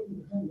 And I think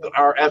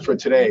our effort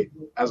today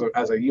as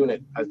a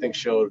unit, I think,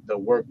 showed the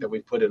work that we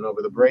put in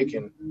over the break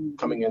and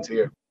coming into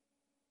here.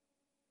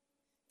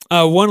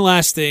 One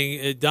last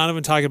thing,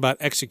 Donovan talking about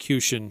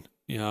execution.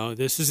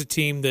 This is a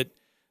team that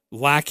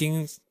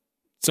lacking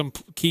some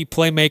key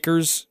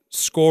playmakers,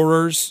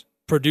 scorers,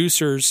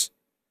 producers,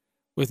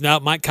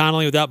 without Mike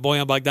Conley, without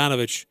Bojan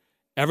Bogdanovic.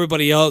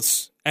 Everybody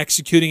else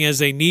executing as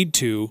they need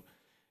to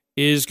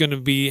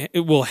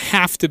it will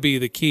have to be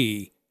the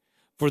key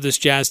for this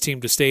Jazz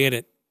team to stay in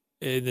it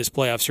in this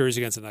playoff series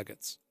against the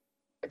Nuggets.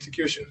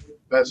 Execution.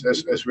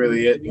 That's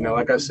really it.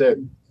 Like I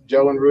said,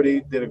 Joe and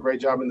Rudy did a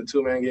great job in the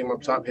two-man game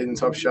up top, hitting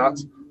tough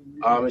shots.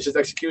 It's just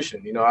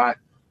execution.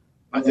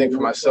 I think for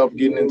myself,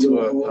 getting into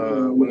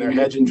when they're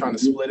hedging, trying to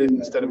split it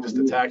instead of just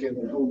attacking,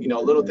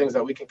 little things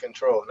that we can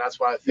control. And that's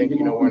why I think,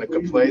 we're in a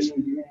good place,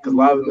 because a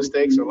lot of the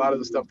mistakes or a lot of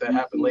the stuff that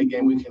happened late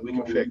game, we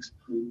can fix.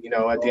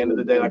 At the end of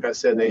the day, like I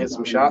said, they hit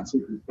some shots,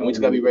 and we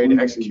just got to be ready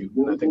to execute.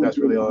 And I think that's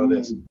really all it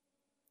is.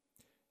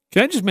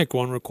 Can I just make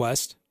one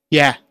request?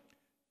 Yeah.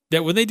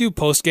 That when they do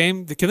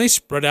post-game, can they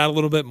spread out a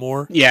little bit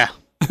more? Yeah.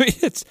 I mean,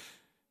 it's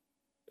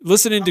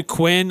listening to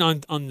Quinn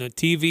on the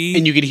TV,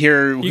 and you could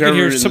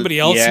hear somebody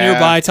else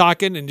nearby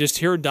talking, and just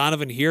hear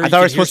Donovan here. I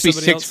thought it was supposed to be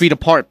 6 feet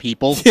apart,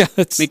 people. Yeah,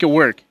 make it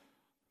work.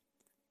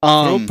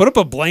 Put up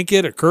a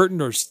blanket, a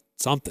curtain, or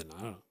something.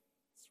 I don't know.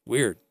 It's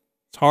weird.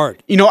 It's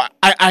hard.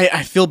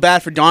 I feel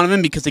bad for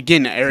Donovan because,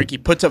 again, Eric, he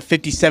puts up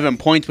 57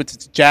 points, which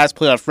is Jazz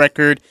playoff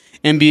record,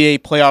 NBA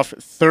playoff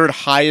third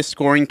highest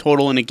scoring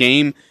total in a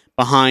game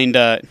behind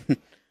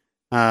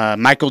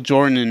Michael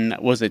Jordan and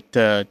was it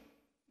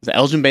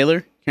Elgin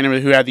Baylor? Can't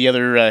remember who had the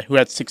other, who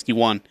had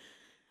 61.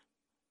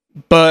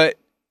 But,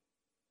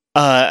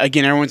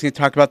 again, everyone's going to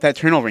talk about that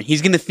turnover.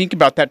 He's going to think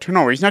about that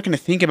turnover. He's not going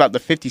to think about the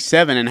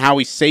 57 and how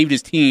he saved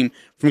his team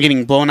from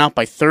getting blown out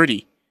by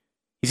 30.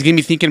 He's going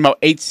to be thinking about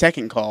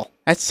 8-second call.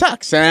 That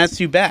sucks, and that's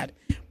too bad.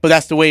 But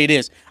that's the way it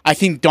is. I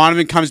think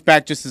Donovan comes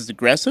back just as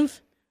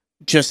aggressive,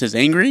 just as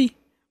angry.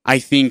 I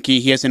think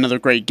he has another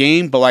great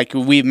game, but like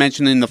we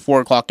mentioned in the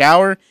 4 o'clock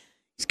hour,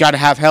 he's got to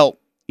have help.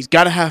 He's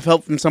got to have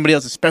help from somebody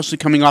else, especially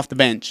coming off the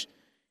bench.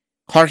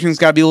 Clarkson's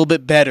got to be a little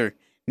bit better.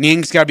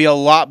 Niang's got to be a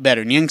lot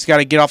better. Niang's got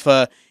to get off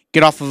of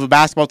a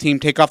basketball team,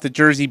 take off the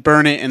jersey,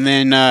 burn it, and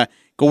then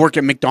go work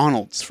at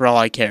McDonald's for all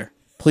I care.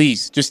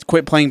 Please, just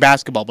quit playing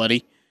basketball,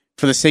 buddy,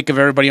 for the sake of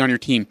everybody on your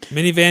team.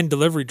 Minivan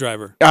delivery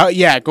driver.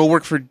 Yeah, go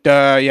work for, do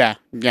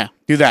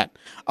that.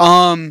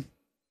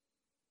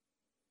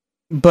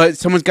 But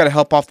someone's got to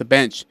help off the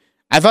bench.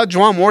 I thought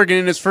Juwan Morgan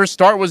in his first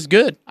start was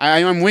good.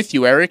 I'm with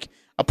you, Eric.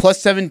 A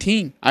plus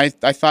 17. I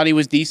thought he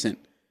was decent.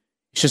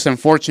 It's just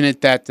unfortunate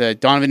that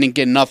Donovan didn't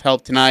get enough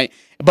help tonight.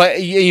 But,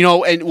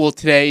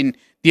 today, and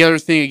the other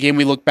thing, again,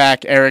 we look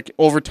back, Eric,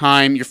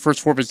 overtime, your first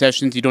 4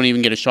 possessions, you don't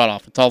even get a shot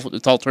off.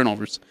 It's all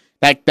turnovers.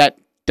 That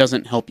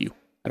doesn't help you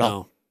at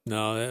all.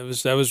 No,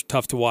 that was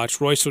tough to watch.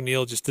 Royce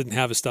O'Neal just didn't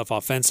have his stuff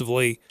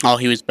offensively. Oh,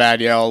 he was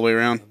bad, all the way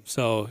around.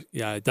 So,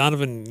 yeah,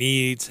 Donovan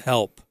needs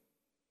help.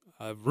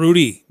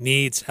 Rudy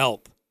needs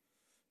help.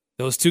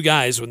 Those two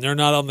guys, when they're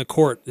not on the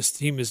court, this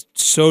team is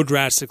so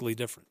drastically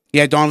different.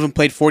 Yeah, Donovan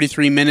played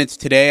 43 minutes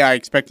today. I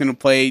expect him to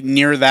play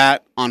near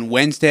that on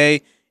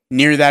Wednesday,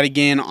 near that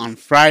again on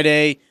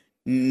Friday,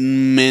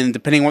 and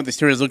depending on what the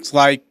series looks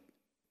like,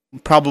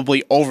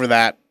 probably over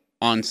that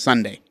on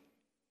Sunday,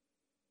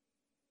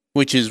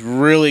 which is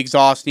really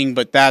exhausting.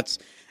 But that's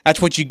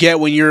what you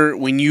get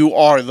when you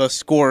are the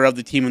scorer of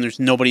the team and there's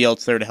nobody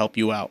else there to help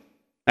you out.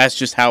 That's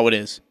just how it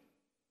is.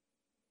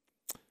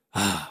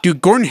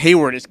 Dude, Gordon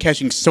Hayward is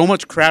catching so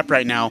much crap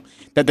right now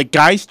that the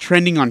guy's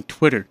trending on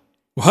Twitter.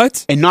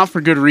 What? And not for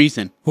good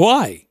reason.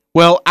 Why?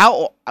 Well,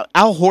 Al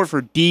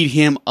Horford D'd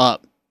him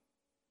up.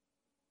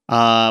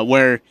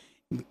 Where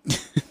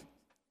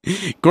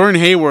Gordon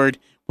Hayward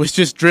was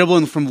just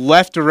dribbling from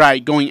left to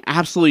right, going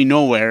absolutely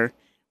nowhere.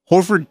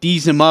 Horford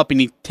D's him up, and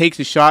he takes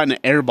a shot and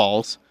it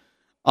airballs.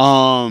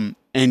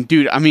 And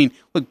dude, I mean,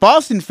 look,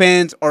 Boston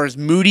fans are as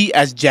moody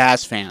as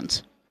Jazz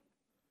fans.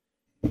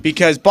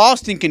 Because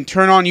Boston can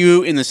turn on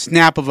you in the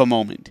snap of a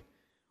moment.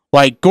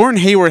 Like,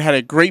 Gordon Hayward had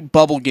a great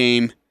bubble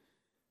game.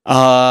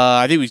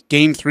 I think it was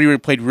game 3 where he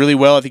played really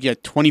well. I think he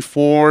had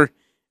 24,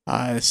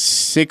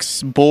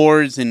 6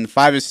 boards, and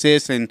 5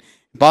 assists. And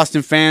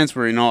Boston fans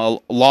were,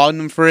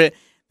 lauding him for it.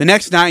 The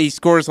next night, he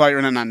scores like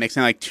 2 nights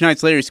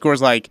later, he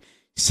scores like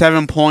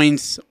 7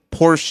 points,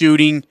 poor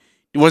shooting.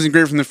 It wasn't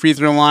great from the free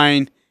throw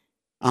line.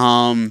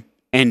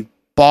 And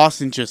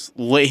Boston just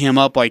lit him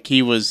up like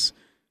he was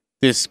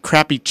this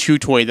crappy chew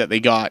toy that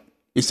they got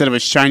instead of a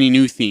shiny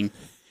new thing.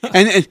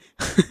 And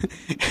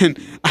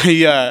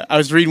I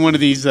was reading one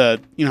of these, you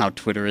know how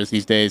Twitter is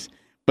these days,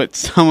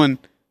 but I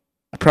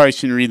probably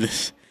shouldn't read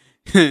this.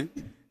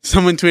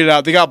 Someone tweeted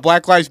out, they got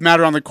Black Lives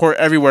Matter on the court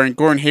everywhere, and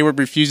Gordon Hayward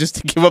refuses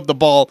to give up the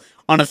ball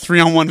on a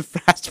 3-on-1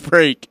 fast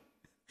break.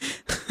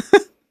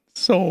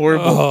 So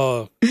horrible.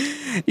 Oh.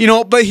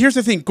 But here's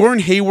the thing. Gordon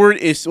Hayward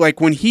is like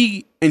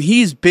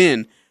he's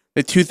been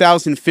the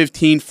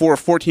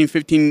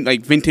 14-15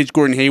 like vintage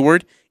Gordon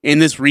Hayward in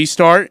this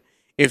restart.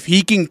 If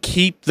he can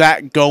keep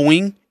that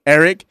going,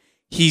 Eric,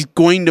 he's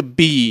going to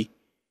be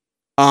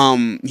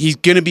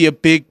a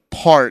big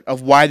part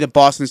of why the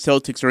Boston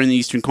Celtics are in the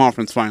Eastern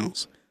Conference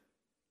Finals.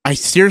 I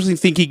seriously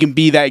think he can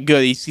be that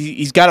good.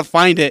 He's got to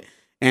find it,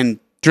 and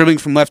dribbling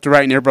from left to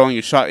right and airballing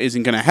a shot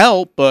isn't going to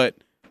help, but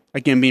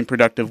again, being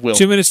productive will.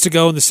 2 minutes to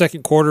go in the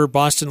second quarter.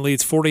 Boston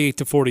leads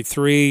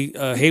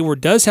 48-43.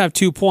 Hayward does have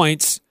 2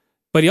 points,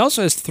 but he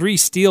also has 3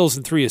 steals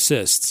and 3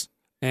 assists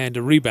and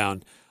a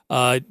rebound.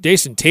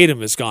 Jason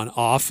Tatum has gone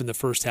off in the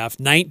first half.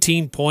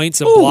 19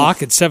 points, a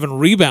block, and 7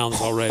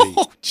 rebounds already.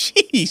 Oh,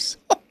 jeez.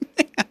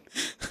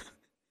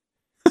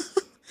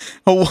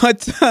 Oh, man.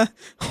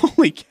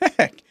 Holy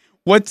heck.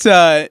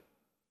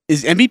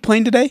 Is Embiid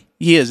playing today?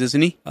 He is,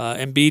 isn't he?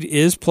 Embiid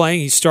is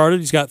playing. He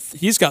started.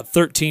 He's got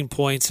 13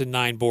 points and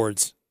 9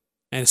 boards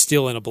and a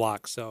steal and a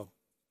block. So,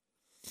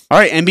 all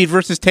right, Embiid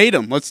versus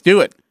Tatum. Let's do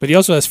it. But he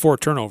also has 4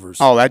 turnovers.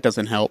 Oh, that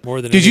doesn't help. More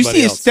than Did you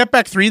see else. his step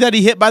back 3 that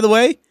he hit? By the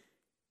way,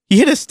 he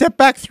hit a step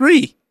back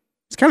 3.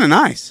 It's kind of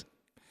nice.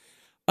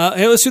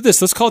 Hey, let's do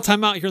this. Let's call a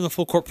timeout here in the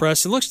full court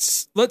press, and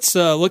let's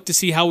look to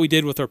see how we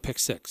did with our pick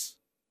 6.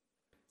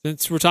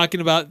 Since we're talking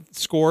about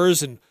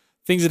scores and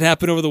things that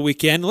happened over the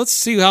weekend, let's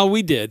see how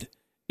we did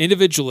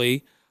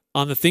individually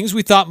on the things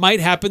we thought might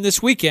happen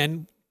this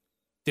weekend.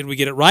 Did we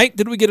get it right?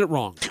 Did we get it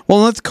wrong? Well,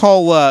 let's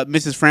call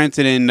Mrs.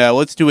 Frandsen and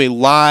let's do a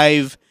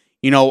live,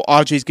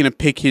 Ajay's going to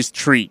pick his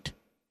treat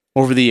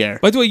over the air.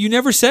 By the way, you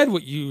never said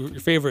what your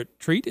favorite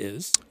treat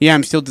is. Yeah,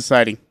 I'm still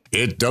deciding.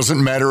 It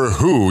doesn't matter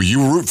who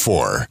you root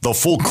for. The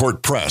Full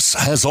Court Press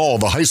has all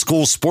the high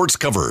school sports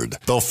covered.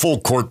 The Full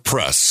Court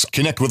Press.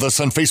 Connect with us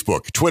on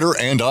Facebook, Twitter,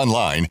 and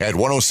online at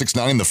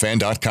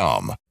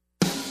 1069thefan.com.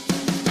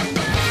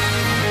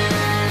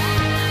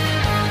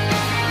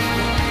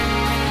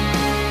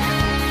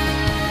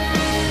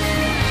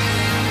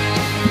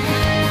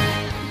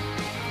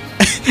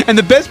 And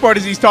the best part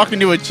is he's talking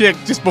to a chick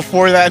just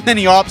before that, and then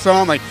he hops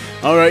on like,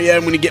 all right, yeah,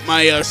 I'm going to get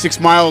my 6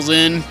 miles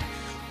in.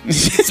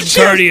 Some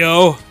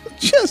cardio.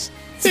 Just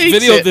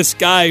video of this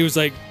guy who's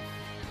like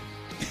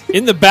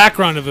in the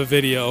background of a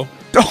video.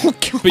 Oh,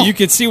 but you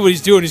can see what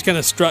he's doing. He's kind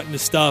of strutting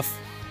his stuff.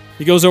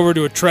 He goes over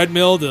to a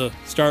treadmill to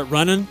start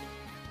running,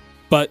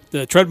 but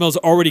the treadmill's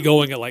already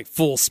going at like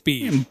full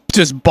speed.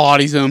 Just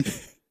bodies him.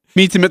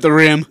 Meets him at the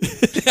rim.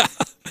 Yeah.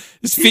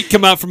 His feet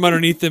come out from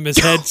underneath him. His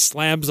head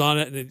slams on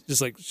it, and it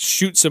just like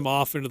shoots him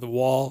off into the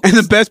wall. And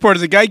the best part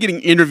is the guy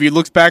getting interviewed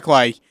looks back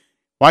like,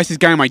 why is this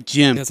guy in my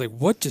gym? Yeah, it's like,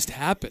 what just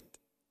happened?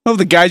 Oh,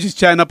 the guy's just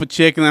chatting up a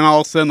chick, and then all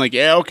of a sudden, like,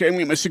 yeah, okay, I'm going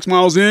to get my 6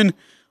 miles in.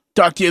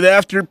 Talk to you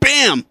after.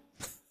 Bam!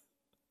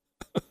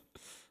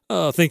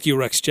 Oh, thank you,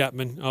 Rex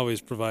Chapman.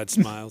 Always provides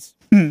smiles.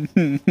 Let's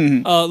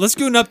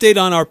do an update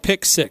on our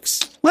pick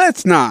 6.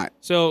 Let's not.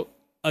 So,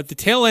 at the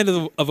tail end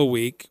of a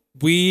week,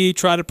 we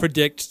try to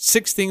predict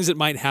 6 things that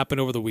might happen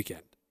over the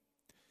weekend.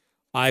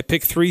 I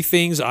pick 3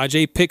 things.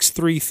 Ajay picks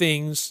 3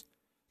 things.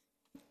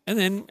 And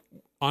then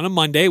on a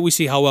Monday, we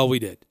see how well we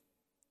did.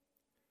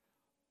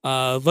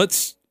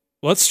 Let's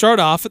start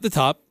off at the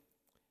top.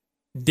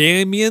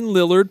 Damian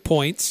Lillard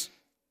points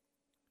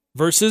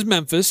versus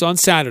Memphis on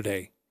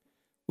Saturday.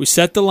 We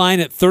set the line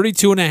at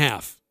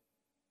 32.5.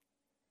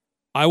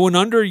 I went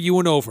under, you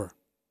went over.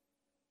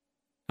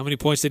 How many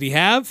points did he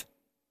have?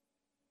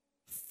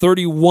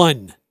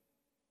 31.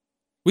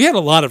 We had a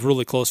lot of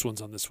really close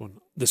ones on this one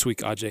this week,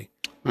 Ajay.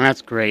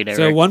 That's great, Eric.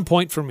 So 1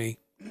 point for me.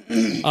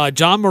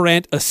 John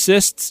Morant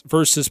assists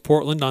versus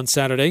Portland on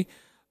Saturday.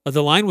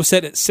 The line was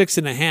set at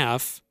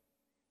 6.5.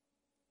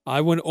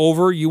 I went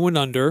over, you went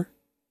under.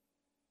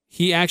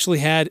 He actually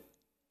had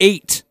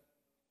 8.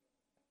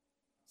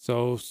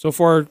 So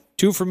far,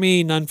 2 for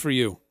me, none for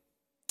you.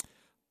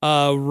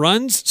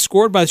 Runs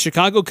scored by the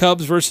Chicago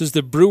Cubs versus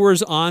the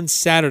Brewers on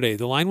Saturday.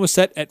 The line was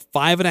set at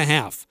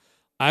 5.5.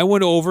 I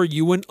went over,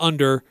 you went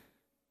under.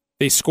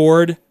 They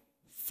scored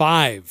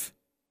 5.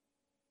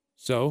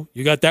 So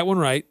you got that one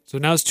right. So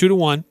now it's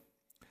 2-1.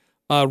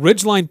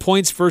 Ridgeline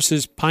points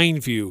versus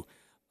Pineview.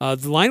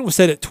 The line was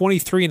set at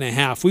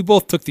 23.5. We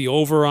both took the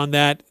over on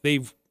that.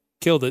 They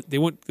killed it.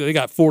 They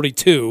got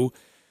 42.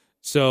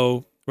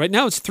 So right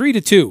now it's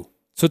 3-2.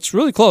 So it's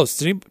really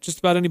close. It's just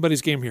about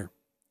anybody's game here.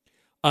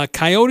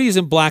 Coyotes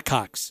and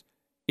Blackhawks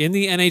in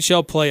the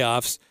NHL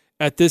playoffs.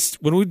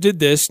 When we did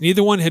this,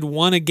 neither one had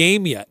won a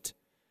game yet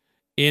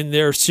in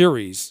their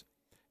series.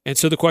 And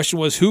so the question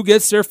was, who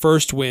gets their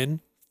first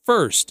win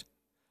first?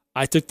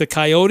 I took the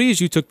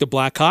Coyotes. You took the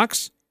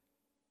Blackhawks.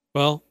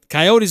 Well, the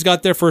Coyotes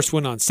got their first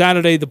win on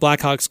Saturday. The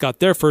Blackhawks got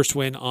their first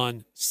win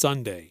on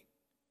Sunday.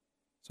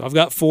 So I've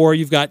got 4.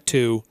 You've got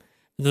 2.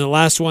 And then the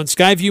last one,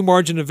 Skyview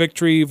margin of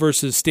victory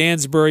versus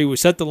Stansbury. We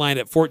set the line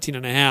at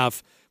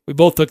 14.5. We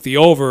both took the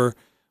over.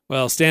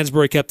 Well,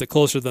 Stansbury kept it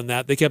closer than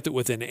that. They kept it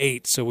within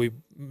 8, so we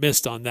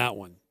missed on that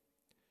one.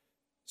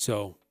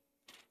 So,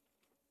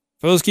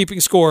 for those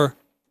keeping score,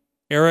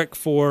 Eric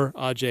 4,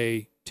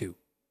 Ajay 2.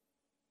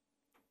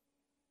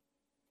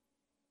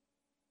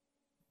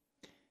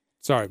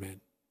 Sorry,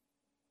 man.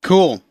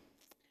 Cool.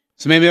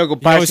 So maybe I'll go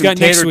buy some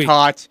tater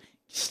tots,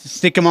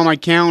 stick them on my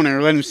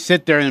counter, let them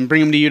sit there, and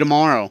bring them to you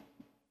tomorrow.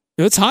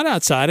 It's hot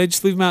outside. I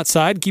just leave them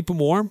outside, keep them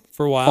warm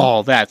for a while.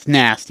 Oh, that's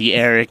nasty,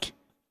 Eric.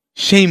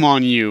 Shame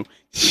on you.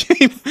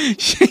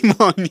 Shame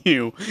on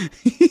you.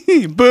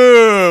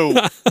 Boo.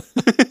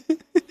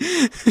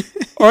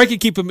 Or I could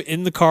keep them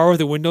in the car with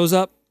the windows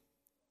up.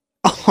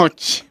 Oh,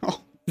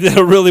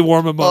 that'll really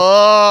warm them up.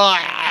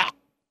 Oh,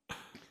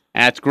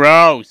 that's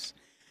gross.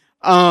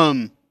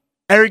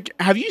 Eric,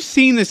 have you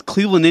seen this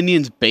Cleveland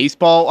Indians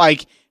baseball?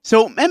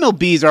 So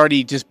MLB's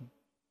already just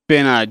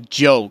been a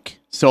joke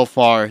so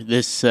far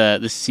this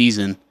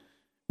season.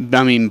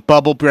 I mean,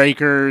 bubble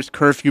breakers,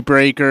 curfew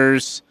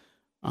breakers,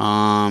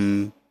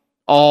 all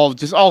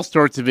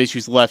sorts of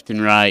issues left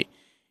and right.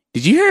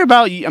 Did you hear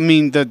about?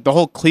 The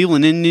whole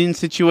Cleveland Indians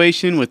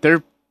situation with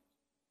their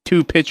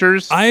 2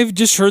 pitchers? I've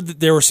just heard that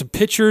there were some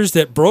pitchers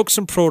that broke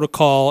some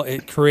protocol.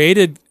 It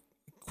created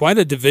quite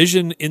a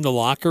division in the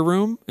locker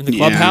room, in the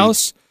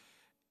clubhouse,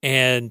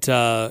 and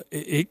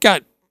it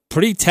got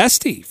pretty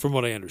testy, from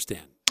what I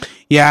understand.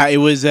 Yeah, it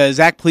was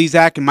Zach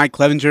Plesac and Mike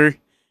Clevenger.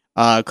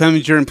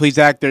 Clevenger and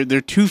Plesac, they're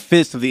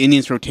 2/5 of the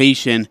Indians'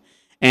 rotation.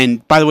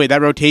 And by the way,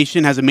 that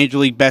rotation has a major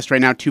league best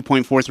right now,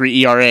 2.43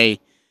 ERA.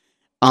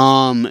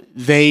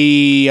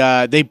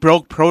 They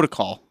broke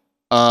protocol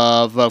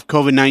of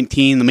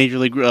COVID-19, the major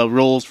league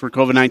rules for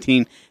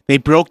COVID-19. They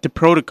broke the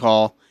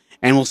protocol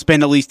and will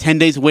spend at least 10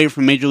 days away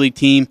from a major league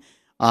team.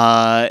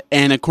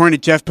 And according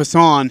to Jeff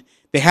Passan,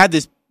 they had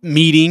this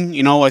meeting,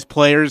 as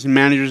players and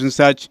managers and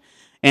such,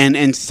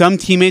 and some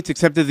teammates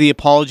accepted the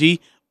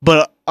apology,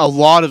 but a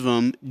lot of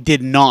them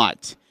did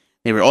not.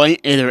 They were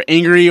either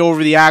angry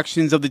over the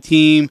actions of the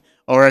team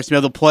or some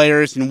other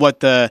players and what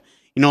the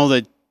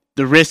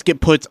risk it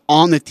puts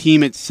on the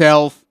team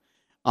itself.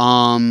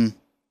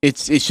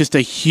 It's just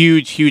a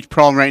huge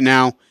problem right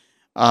now.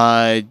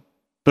 But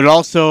it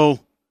also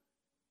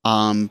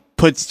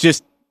puts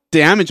just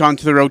damage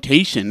onto the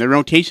rotation. The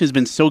rotation has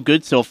been so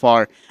good so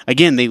far.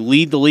 Again, they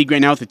lead the league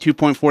right now with a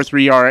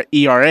 2.43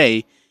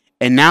 ERA,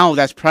 and now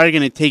that's probably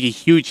going to take a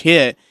huge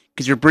hit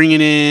because you're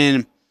bringing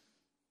in,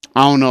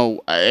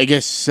 I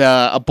guess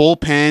a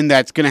bullpen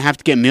that's going to have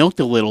to get milked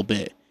a little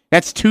bit.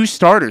 That's 2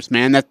 starters,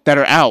 man, that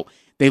are out.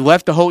 They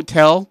left the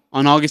hotel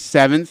on August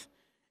 7th,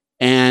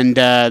 and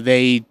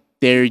they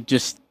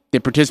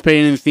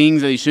participated in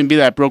things that they shouldn't be,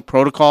 that broke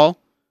protocol.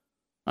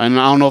 And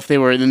I don't know if they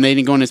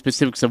didn't go into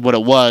specifics of what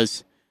it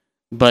was.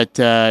 But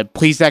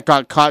Plesac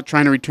got caught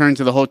trying to return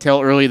to the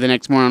hotel early the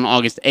next morning on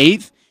August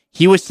 8th.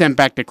 He was sent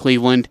back to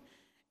Cleveland,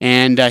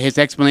 and his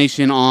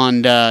explanation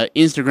on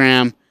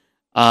Instagram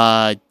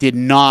did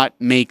not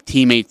make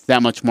teammates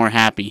that much more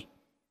happy.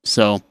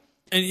 So,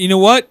 and you know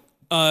what?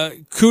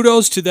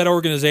 Kudos to that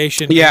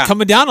organization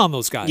coming down on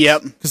those guys.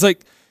 Yep.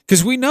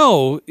 Because we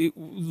know,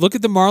 look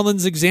at the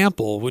Marlins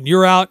example. When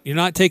you're out, you're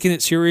not taking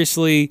it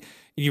seriously.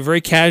 You're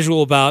very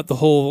casual about the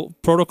whole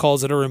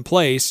protocols that are in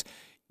place.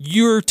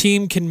 Your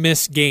team can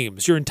miss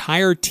games. Your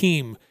entire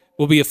team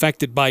will be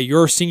affected by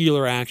your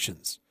singular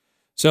actions.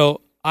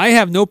 So I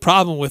have no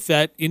problem with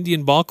that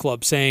Indian ball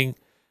club saying,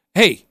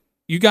 hey,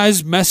 you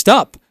guys messed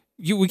up.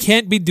 We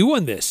can't be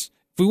doing this.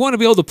 If we want to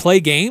be able to play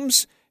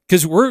games,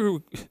 because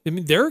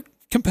they're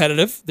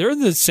competitive. They're in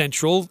the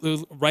Central,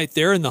 right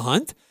there in the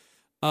hunt.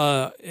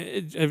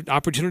 An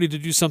opportunity to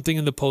do something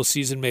in the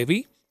postseason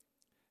maybe.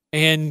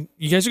 And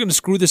you guys are going to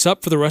screw this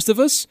up for the rest of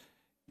us?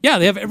 Yeah,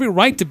 they have every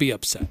right to be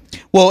upset.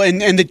 Well,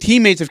 and the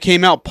teammates have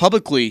came out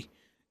publicly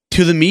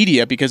to the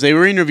media because they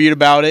were interviewed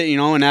about it,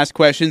 and asked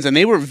questions, and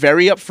they were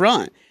very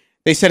upfront.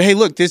 They said, "Hey,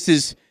 look, this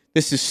is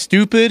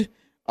stupid.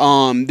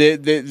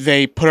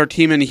 They put our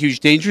team in a huge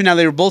danger." Now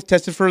they were both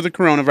tested for the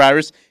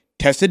coronavirus,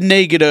 tested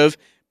negative,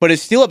 but it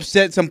still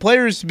upset some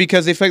players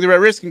because they feel like they're at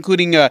risk,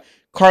 including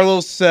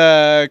Carlos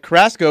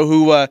Carrasco,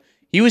 who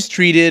he was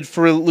treated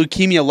for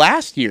leukemia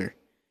last year,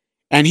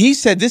 and he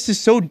said this is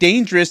so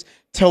dangerous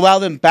to allow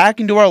them back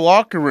into our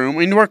locker room,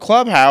 into our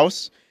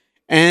clubhouse,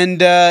 and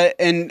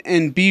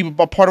be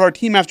a part of our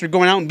team after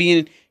going out and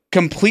being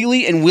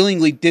completely and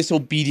willingly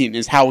disobedient,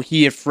 is how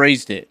he had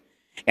phrased it.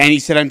 And he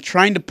said, I'm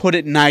trying to put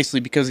it nicely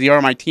because they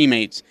are my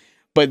teammates,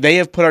 but they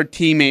have put our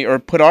team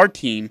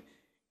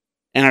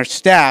and our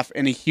staff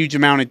in a huge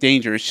amount of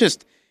danger.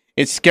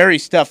 It's scary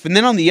stuff. And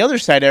then on the other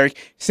side,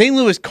 Eric, St.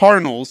 Louis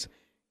Cardinals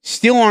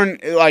still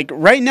aren't,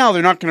 right now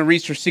they're not going to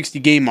reach their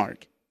 60-game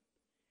mark.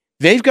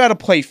 They've got to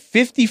play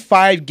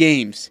 55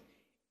 games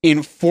in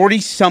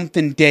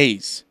 40-something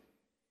days.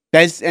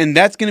 That's going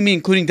to be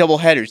including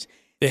doubleheaders.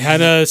 They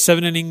had a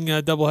 7-inning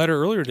doubleheader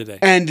earlier today.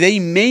 And they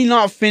may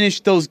not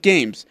finish those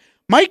games.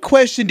 My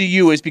question to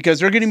you is, because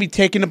they're going to be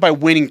taken up by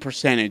winning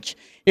percentage,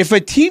 if a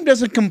team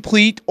doesn't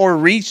complete or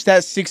reach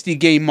that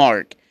 60-game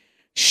mark,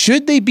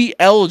 should they be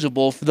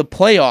eligible for the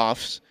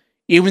playoffs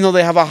even though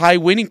they have a high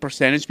winning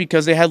percentage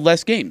because they had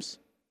less games?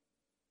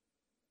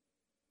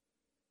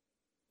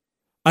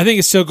 I think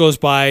it still goes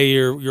by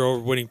your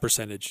winning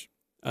percentage.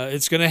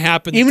 It's going to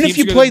happen. Even if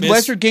you played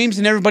lesser games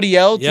than everybody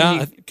else?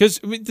 Yeah, because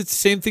the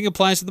same thing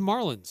applies to the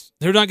Marlins.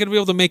 They're not going to be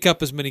able to make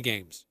up as many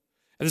games.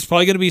 And there's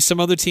probably going to be some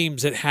other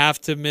teams that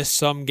have to miss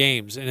some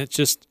games. And it's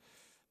just,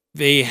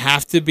 they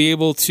have to be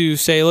able to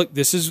say, look,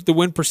 this is the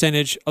win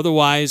percentage.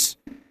 Otherwise,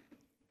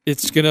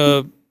 it's going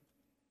to,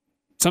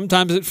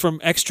 sometimes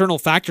from external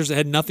factors that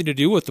had nothing to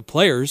do with the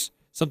players,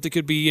 something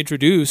could be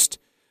introduced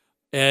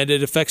and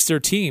it affects their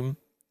team.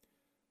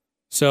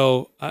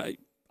 So I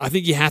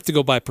think you have to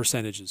go by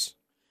percentages.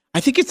 I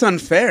think it's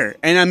unfair.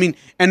 And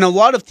a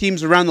lot of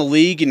teams around the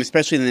league, and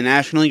especially in the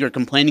National League, are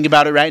complaining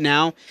about it right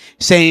now,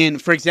 saying,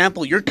 for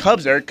example, your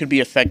Cubs, Eric, could be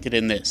affected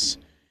in this.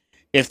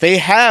 If they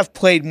have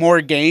played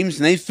more games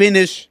and they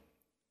finish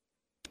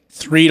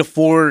 3 to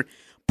 4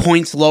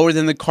 points lower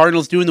than the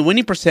Cardinals do in the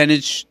winning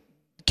percentage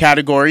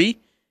category,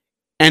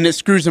 and it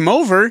screws them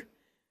over,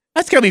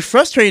 that's got to be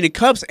frustrating to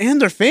Cubs and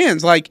their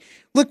fans.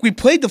 Look, we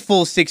played the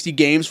full 60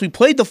 games. We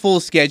played the full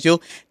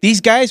schedule. These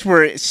guys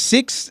were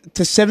 6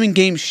 to 7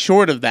 games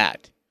short of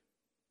that.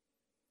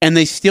 And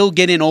they still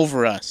get in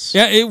over us.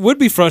 Yeah, it would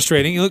be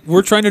frustrating. Look,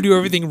 we're trying to do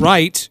everything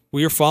right.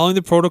 We are following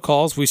the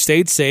protocols. We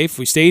stayed safe.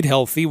 We stayed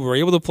healthy. We were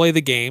able to play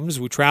the games.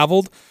 We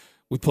traveled.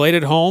 We played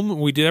at home.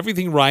 We did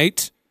everything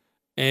right.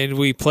 And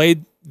we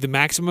played the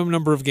maximum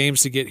number of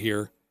games to get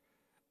here.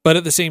 But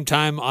at the same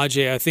time,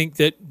 Ajay, I think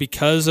that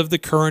because of the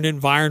current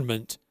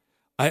environment,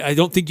 I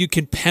don't think you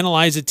can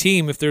penalize a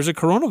team if there's a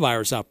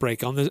coronavirus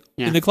outbreak in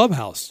the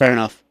clubhouse. Fair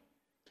enough.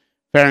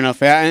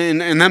 Yeah,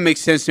 and that makes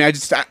sense to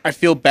me. I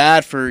feel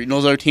bad for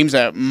those other teams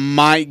that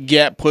might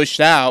get pushed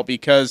out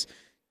because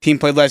team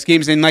played less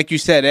games. And like you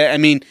said,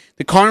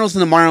 the Cardinals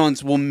and the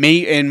Marlins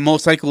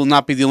most likely will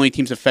not be the only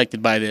teams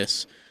affected by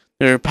this.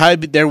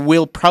 There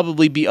will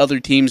probably be other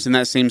teams in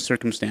that same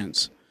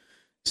circumstance.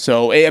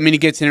 So,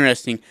 it gets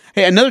interesting.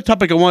 Hey, another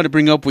topic I wanted to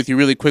bring up with you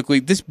really quickly.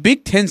 This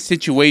Big Ten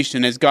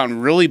situation has gotten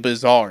really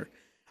bizarre.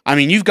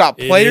 You've got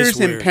players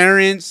and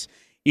parents,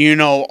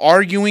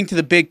 arguing to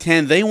the Big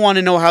Ten. They want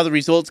to know how the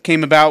results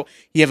came about.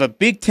 You have a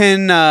Big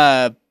Ten,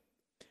 I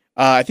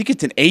think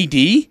it's an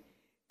AD,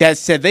 that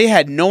said they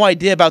had no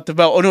idea about the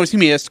vote. Oh, no, excuse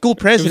me, a school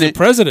president. It was a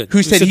president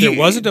who said there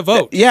wasn't a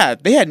vote. Yeah,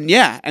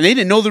 and they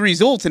didn't know the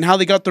results and how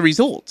they got the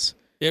results.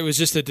 It was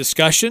just a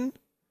discussion.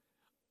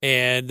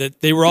 And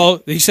that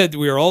they said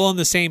we were all on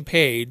the same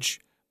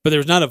page, but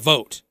there's not a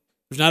vote.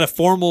 There's not a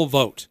formal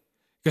vote.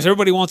 Because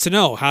everybody wants to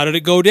know, how did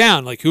it go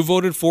down? Who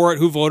voted for it?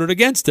 Who voted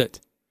against it?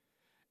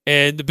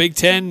 And the Big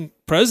Ten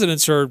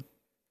presidents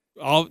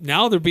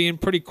now they're being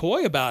pretty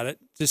coy about it.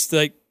 Just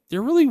there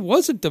really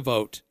wasn't a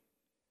vote.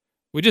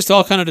 We just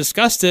all kind of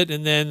discussed it,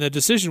 and then the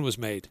decision was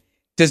made.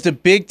 Does the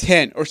Big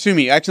Ten,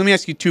 actually, let me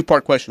ask you a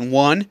two-part question.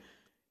 One,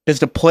 does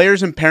the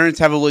players and parents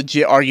have a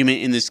legit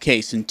argument in this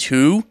case? And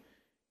two,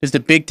 does the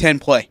Big Ten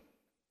play?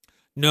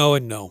 No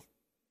and no.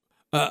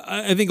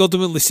 I think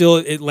ultimately still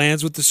it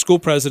lands with the school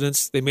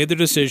presidents. They made their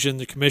decision.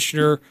 The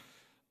commissioner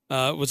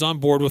was on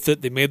board with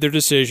it. They made their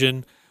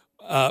decision.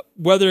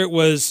 Whether it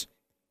was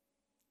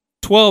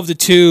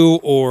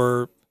 12-2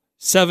 or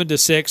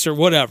 7-6 or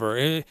whatever.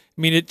 I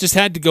mean, it just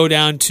had to go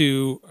down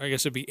to, I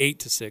guess it'd be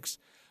 8-6.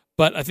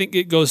 But I think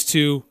it goes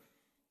to,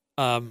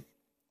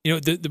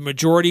 the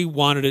majority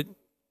wanted it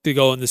to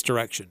go in this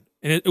direction.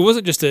 And it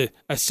wasn't just a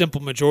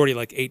simple majority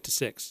like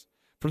 8-6.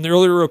 From the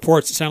earlier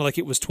reports, it sounded like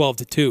it was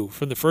 12-2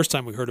 from the first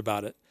time we heard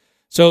about it.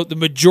 So the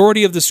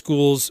majority of the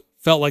schools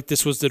felt like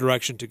this was the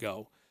direction to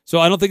go. So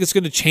I don't think it's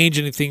going to change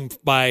anything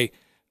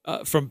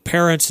from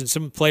parents and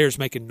some players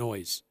making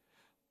noise.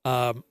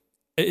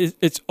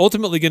 It's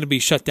ultimately going to be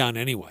shut down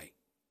anyway.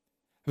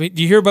 I mean,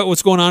 do you hear about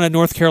what's going on in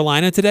North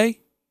Carolina today?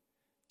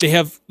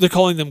 They're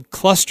calling them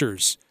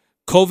clusters,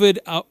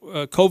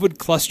 COVID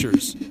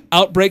clusters,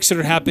 outbreaks that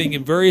are happening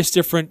in various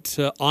different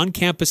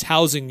on-campus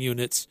housing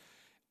units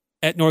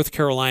at North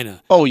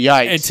Carolina. Oh,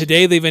 yikes. And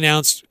today they've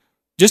announced,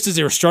 just as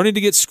they were starting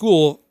to get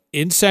school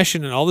in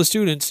session and all the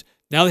students,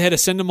 now they had to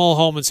send them all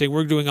home and say,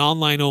 we're doing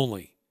online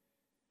only.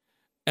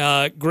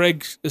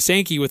 Greg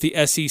Sankey with the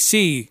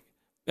SEC,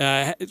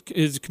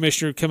 his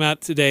commissioner, come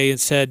out today and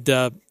said,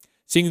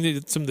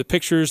 seeing some of the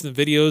pictures and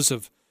the videos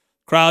of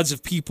crowds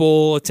of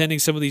people attending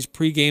some of these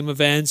pregame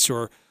events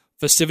or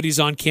festivities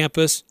on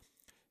campus,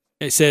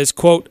 it says,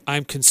 quote,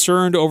 I'm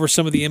concerned over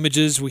some of the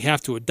images. We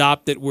have to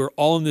adopt that we're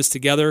all in this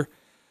together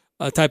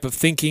type of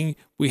thinking.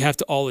 We have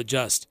to all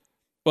adjust.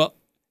 Well,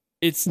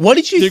 what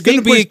did you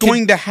think was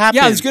going to happen?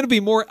 Yeah, there's going to be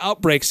more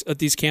outbreaks at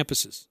these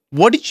campuses.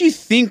 What did you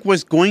think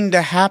was going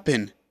to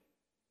happen?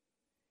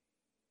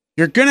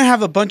 You're going to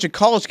have a bunch of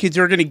college kids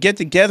who are going to get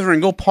together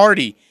and go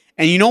party.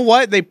 And you know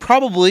what? They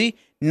probably,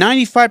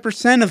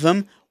 95% of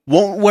them,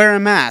 won't wear a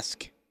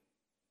mask.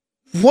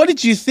 What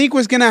did you think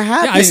was going to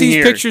happen I see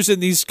here? pictures in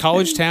these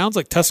college towns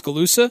like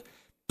Tuscaloosa,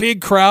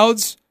 big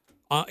crowds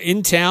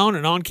in town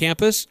and on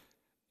campus.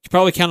 You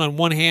probably count on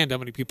one hand how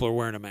many people are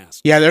wearing a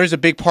mask. Yeah, there was a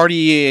big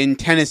party in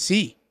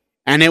Tennessee,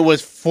 and it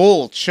was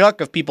full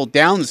chuck of people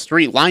down the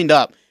street lined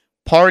up,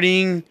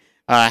 partying,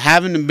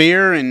 having a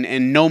beer,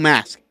 and no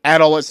mask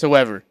at all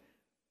whatsoever.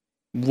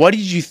 What did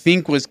you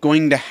think was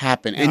going to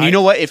happen? And you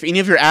know what? If any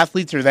of your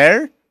athletes are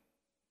there,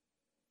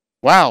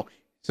 wow.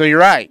 So you're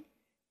right.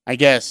 I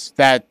guess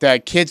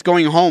that kids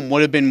going home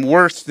would have been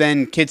worse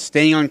than kids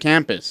staying on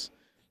campus.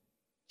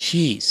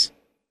 Jeez.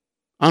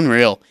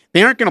 Unreal.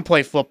 They aren't going to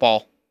play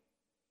football.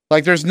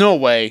 Like, there's no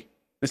way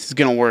this is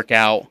going to work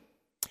out.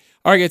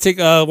 All right, going to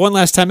take one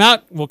last time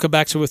out. We'll come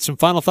back with some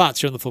final thoughts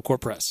here on the Full Court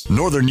Press.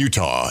 Northern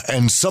Utah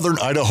and Southern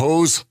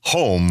Idaho's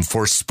home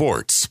for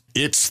sports.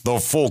 It's the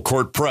Full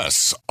Court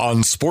Press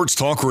on Sports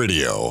Talk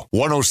Radio.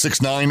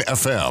 106.9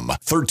 FM,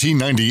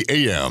 1390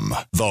 AM.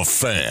 The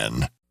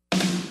Fan.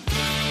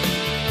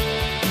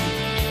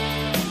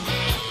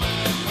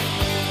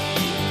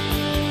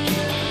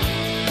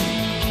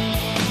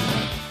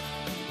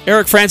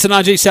 Eric Frandsen,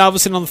 Ajay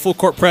Salvesen on the Full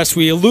Court Press.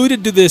 We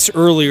alluded to this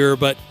earlier,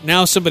 but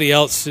now somebody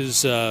else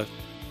is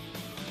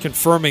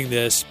confirming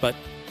this. But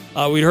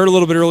we heard a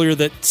little bit earlier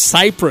that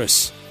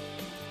Cypress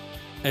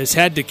has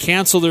had to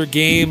cancel their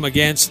game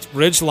against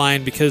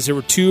Ridgeline because there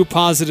were 2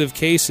 positive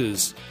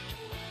cases.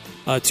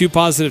 2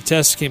 positive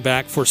tests came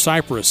back for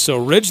Cypress.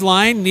 So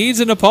Ridgeline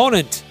needs an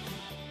opponent.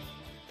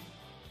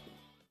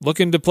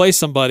 Looking to play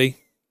somebody.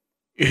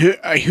 Who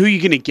are you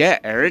going to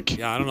get, Eric?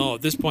 Yeah, I don't know.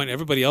 At this point,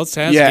 everybody else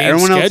has games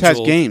everyone scheduled. else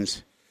has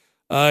games.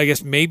 I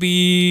guess maybe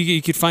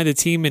you could find a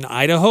team in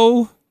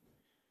Idaho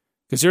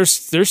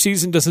because their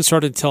season doesn't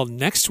start until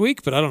next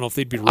week, but I don't know if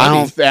they'd be ready. I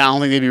don't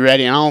think they'd be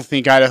ready. I don't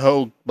think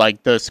Idaho,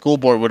 like the school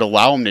board, would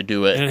allow them to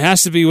do it. And it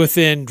has to be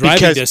within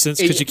driving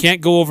distance because you can't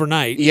go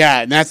overnight.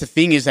 Yeah, and that's the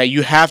thing is that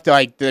you have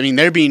to,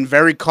 they're being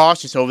very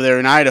cautious over there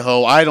in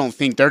Idaho. I don't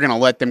think they're going to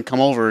let them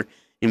come over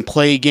and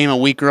play a game a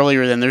week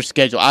earlier than their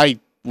schedule. I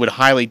would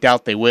highly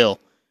doubt they will.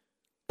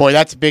 Boy,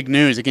 that's big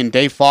news. Again,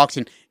 Dave Fox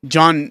and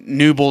John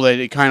Newbold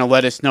that kind of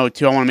let us know,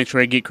 too. I want to make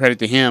sure I get credit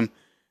to him.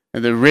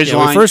 The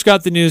Ridgeline. We first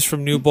got the news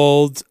from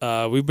Newbold.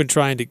 We've been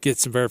trying to get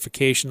some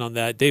verification on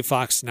that. Dave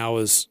Fox now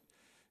is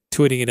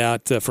tweeting it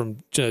out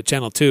from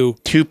Channel 2.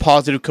 2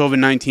 positive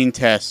COVID-19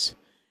 tests.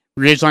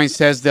 Ridgeline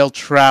says they'll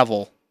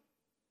travel.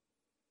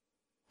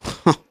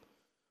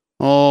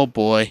 Oh,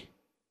 boy.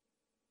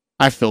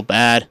 I feel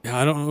bad.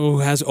 I don't know who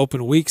has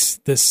open weeks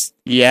this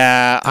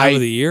time of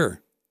the year.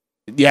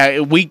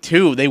 Yeah, week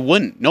 2, they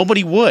wouldn't.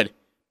 Nobody would.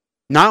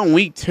 Not in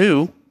week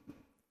 2.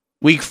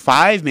 Week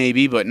 5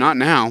 maybe, but not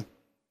now.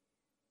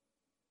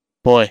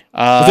 Boy.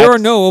 There are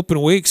no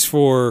open weeks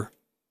for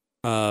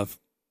when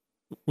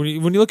you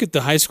look at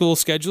the high school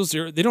schedules,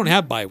 they don't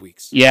have bye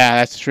weeks. Yeah,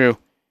 that's true.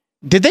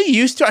 Did they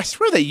used to? I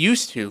swear they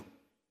used to.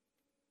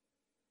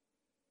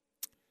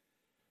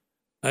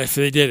 If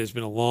they did, it's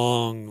been a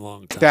long,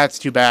 long time. That's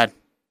too bad.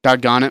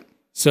 Doggone it.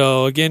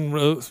 So, again,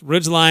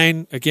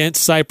 Ridgeline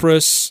against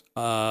Cypress.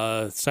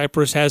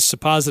 Cypress has some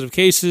positive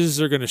cases.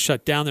 They're going to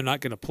shut down. They're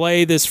not going to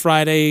play this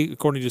Friday,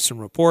 according to some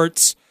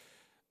reports.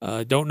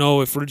 Don't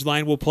know if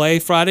Ridgeline will play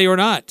Friday or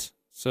not.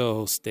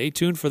 So, stay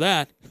tuned for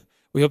that.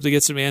 We hope to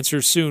get some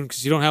answers soon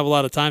because you don't have a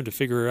lot of time to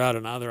figure out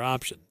another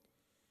option.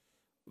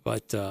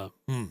 But,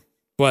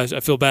 boy, I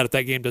feel bad if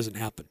that game doesn't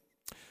happen.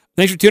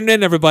 Thanks for tuning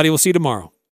in, everybody. We'll see you tomorrow.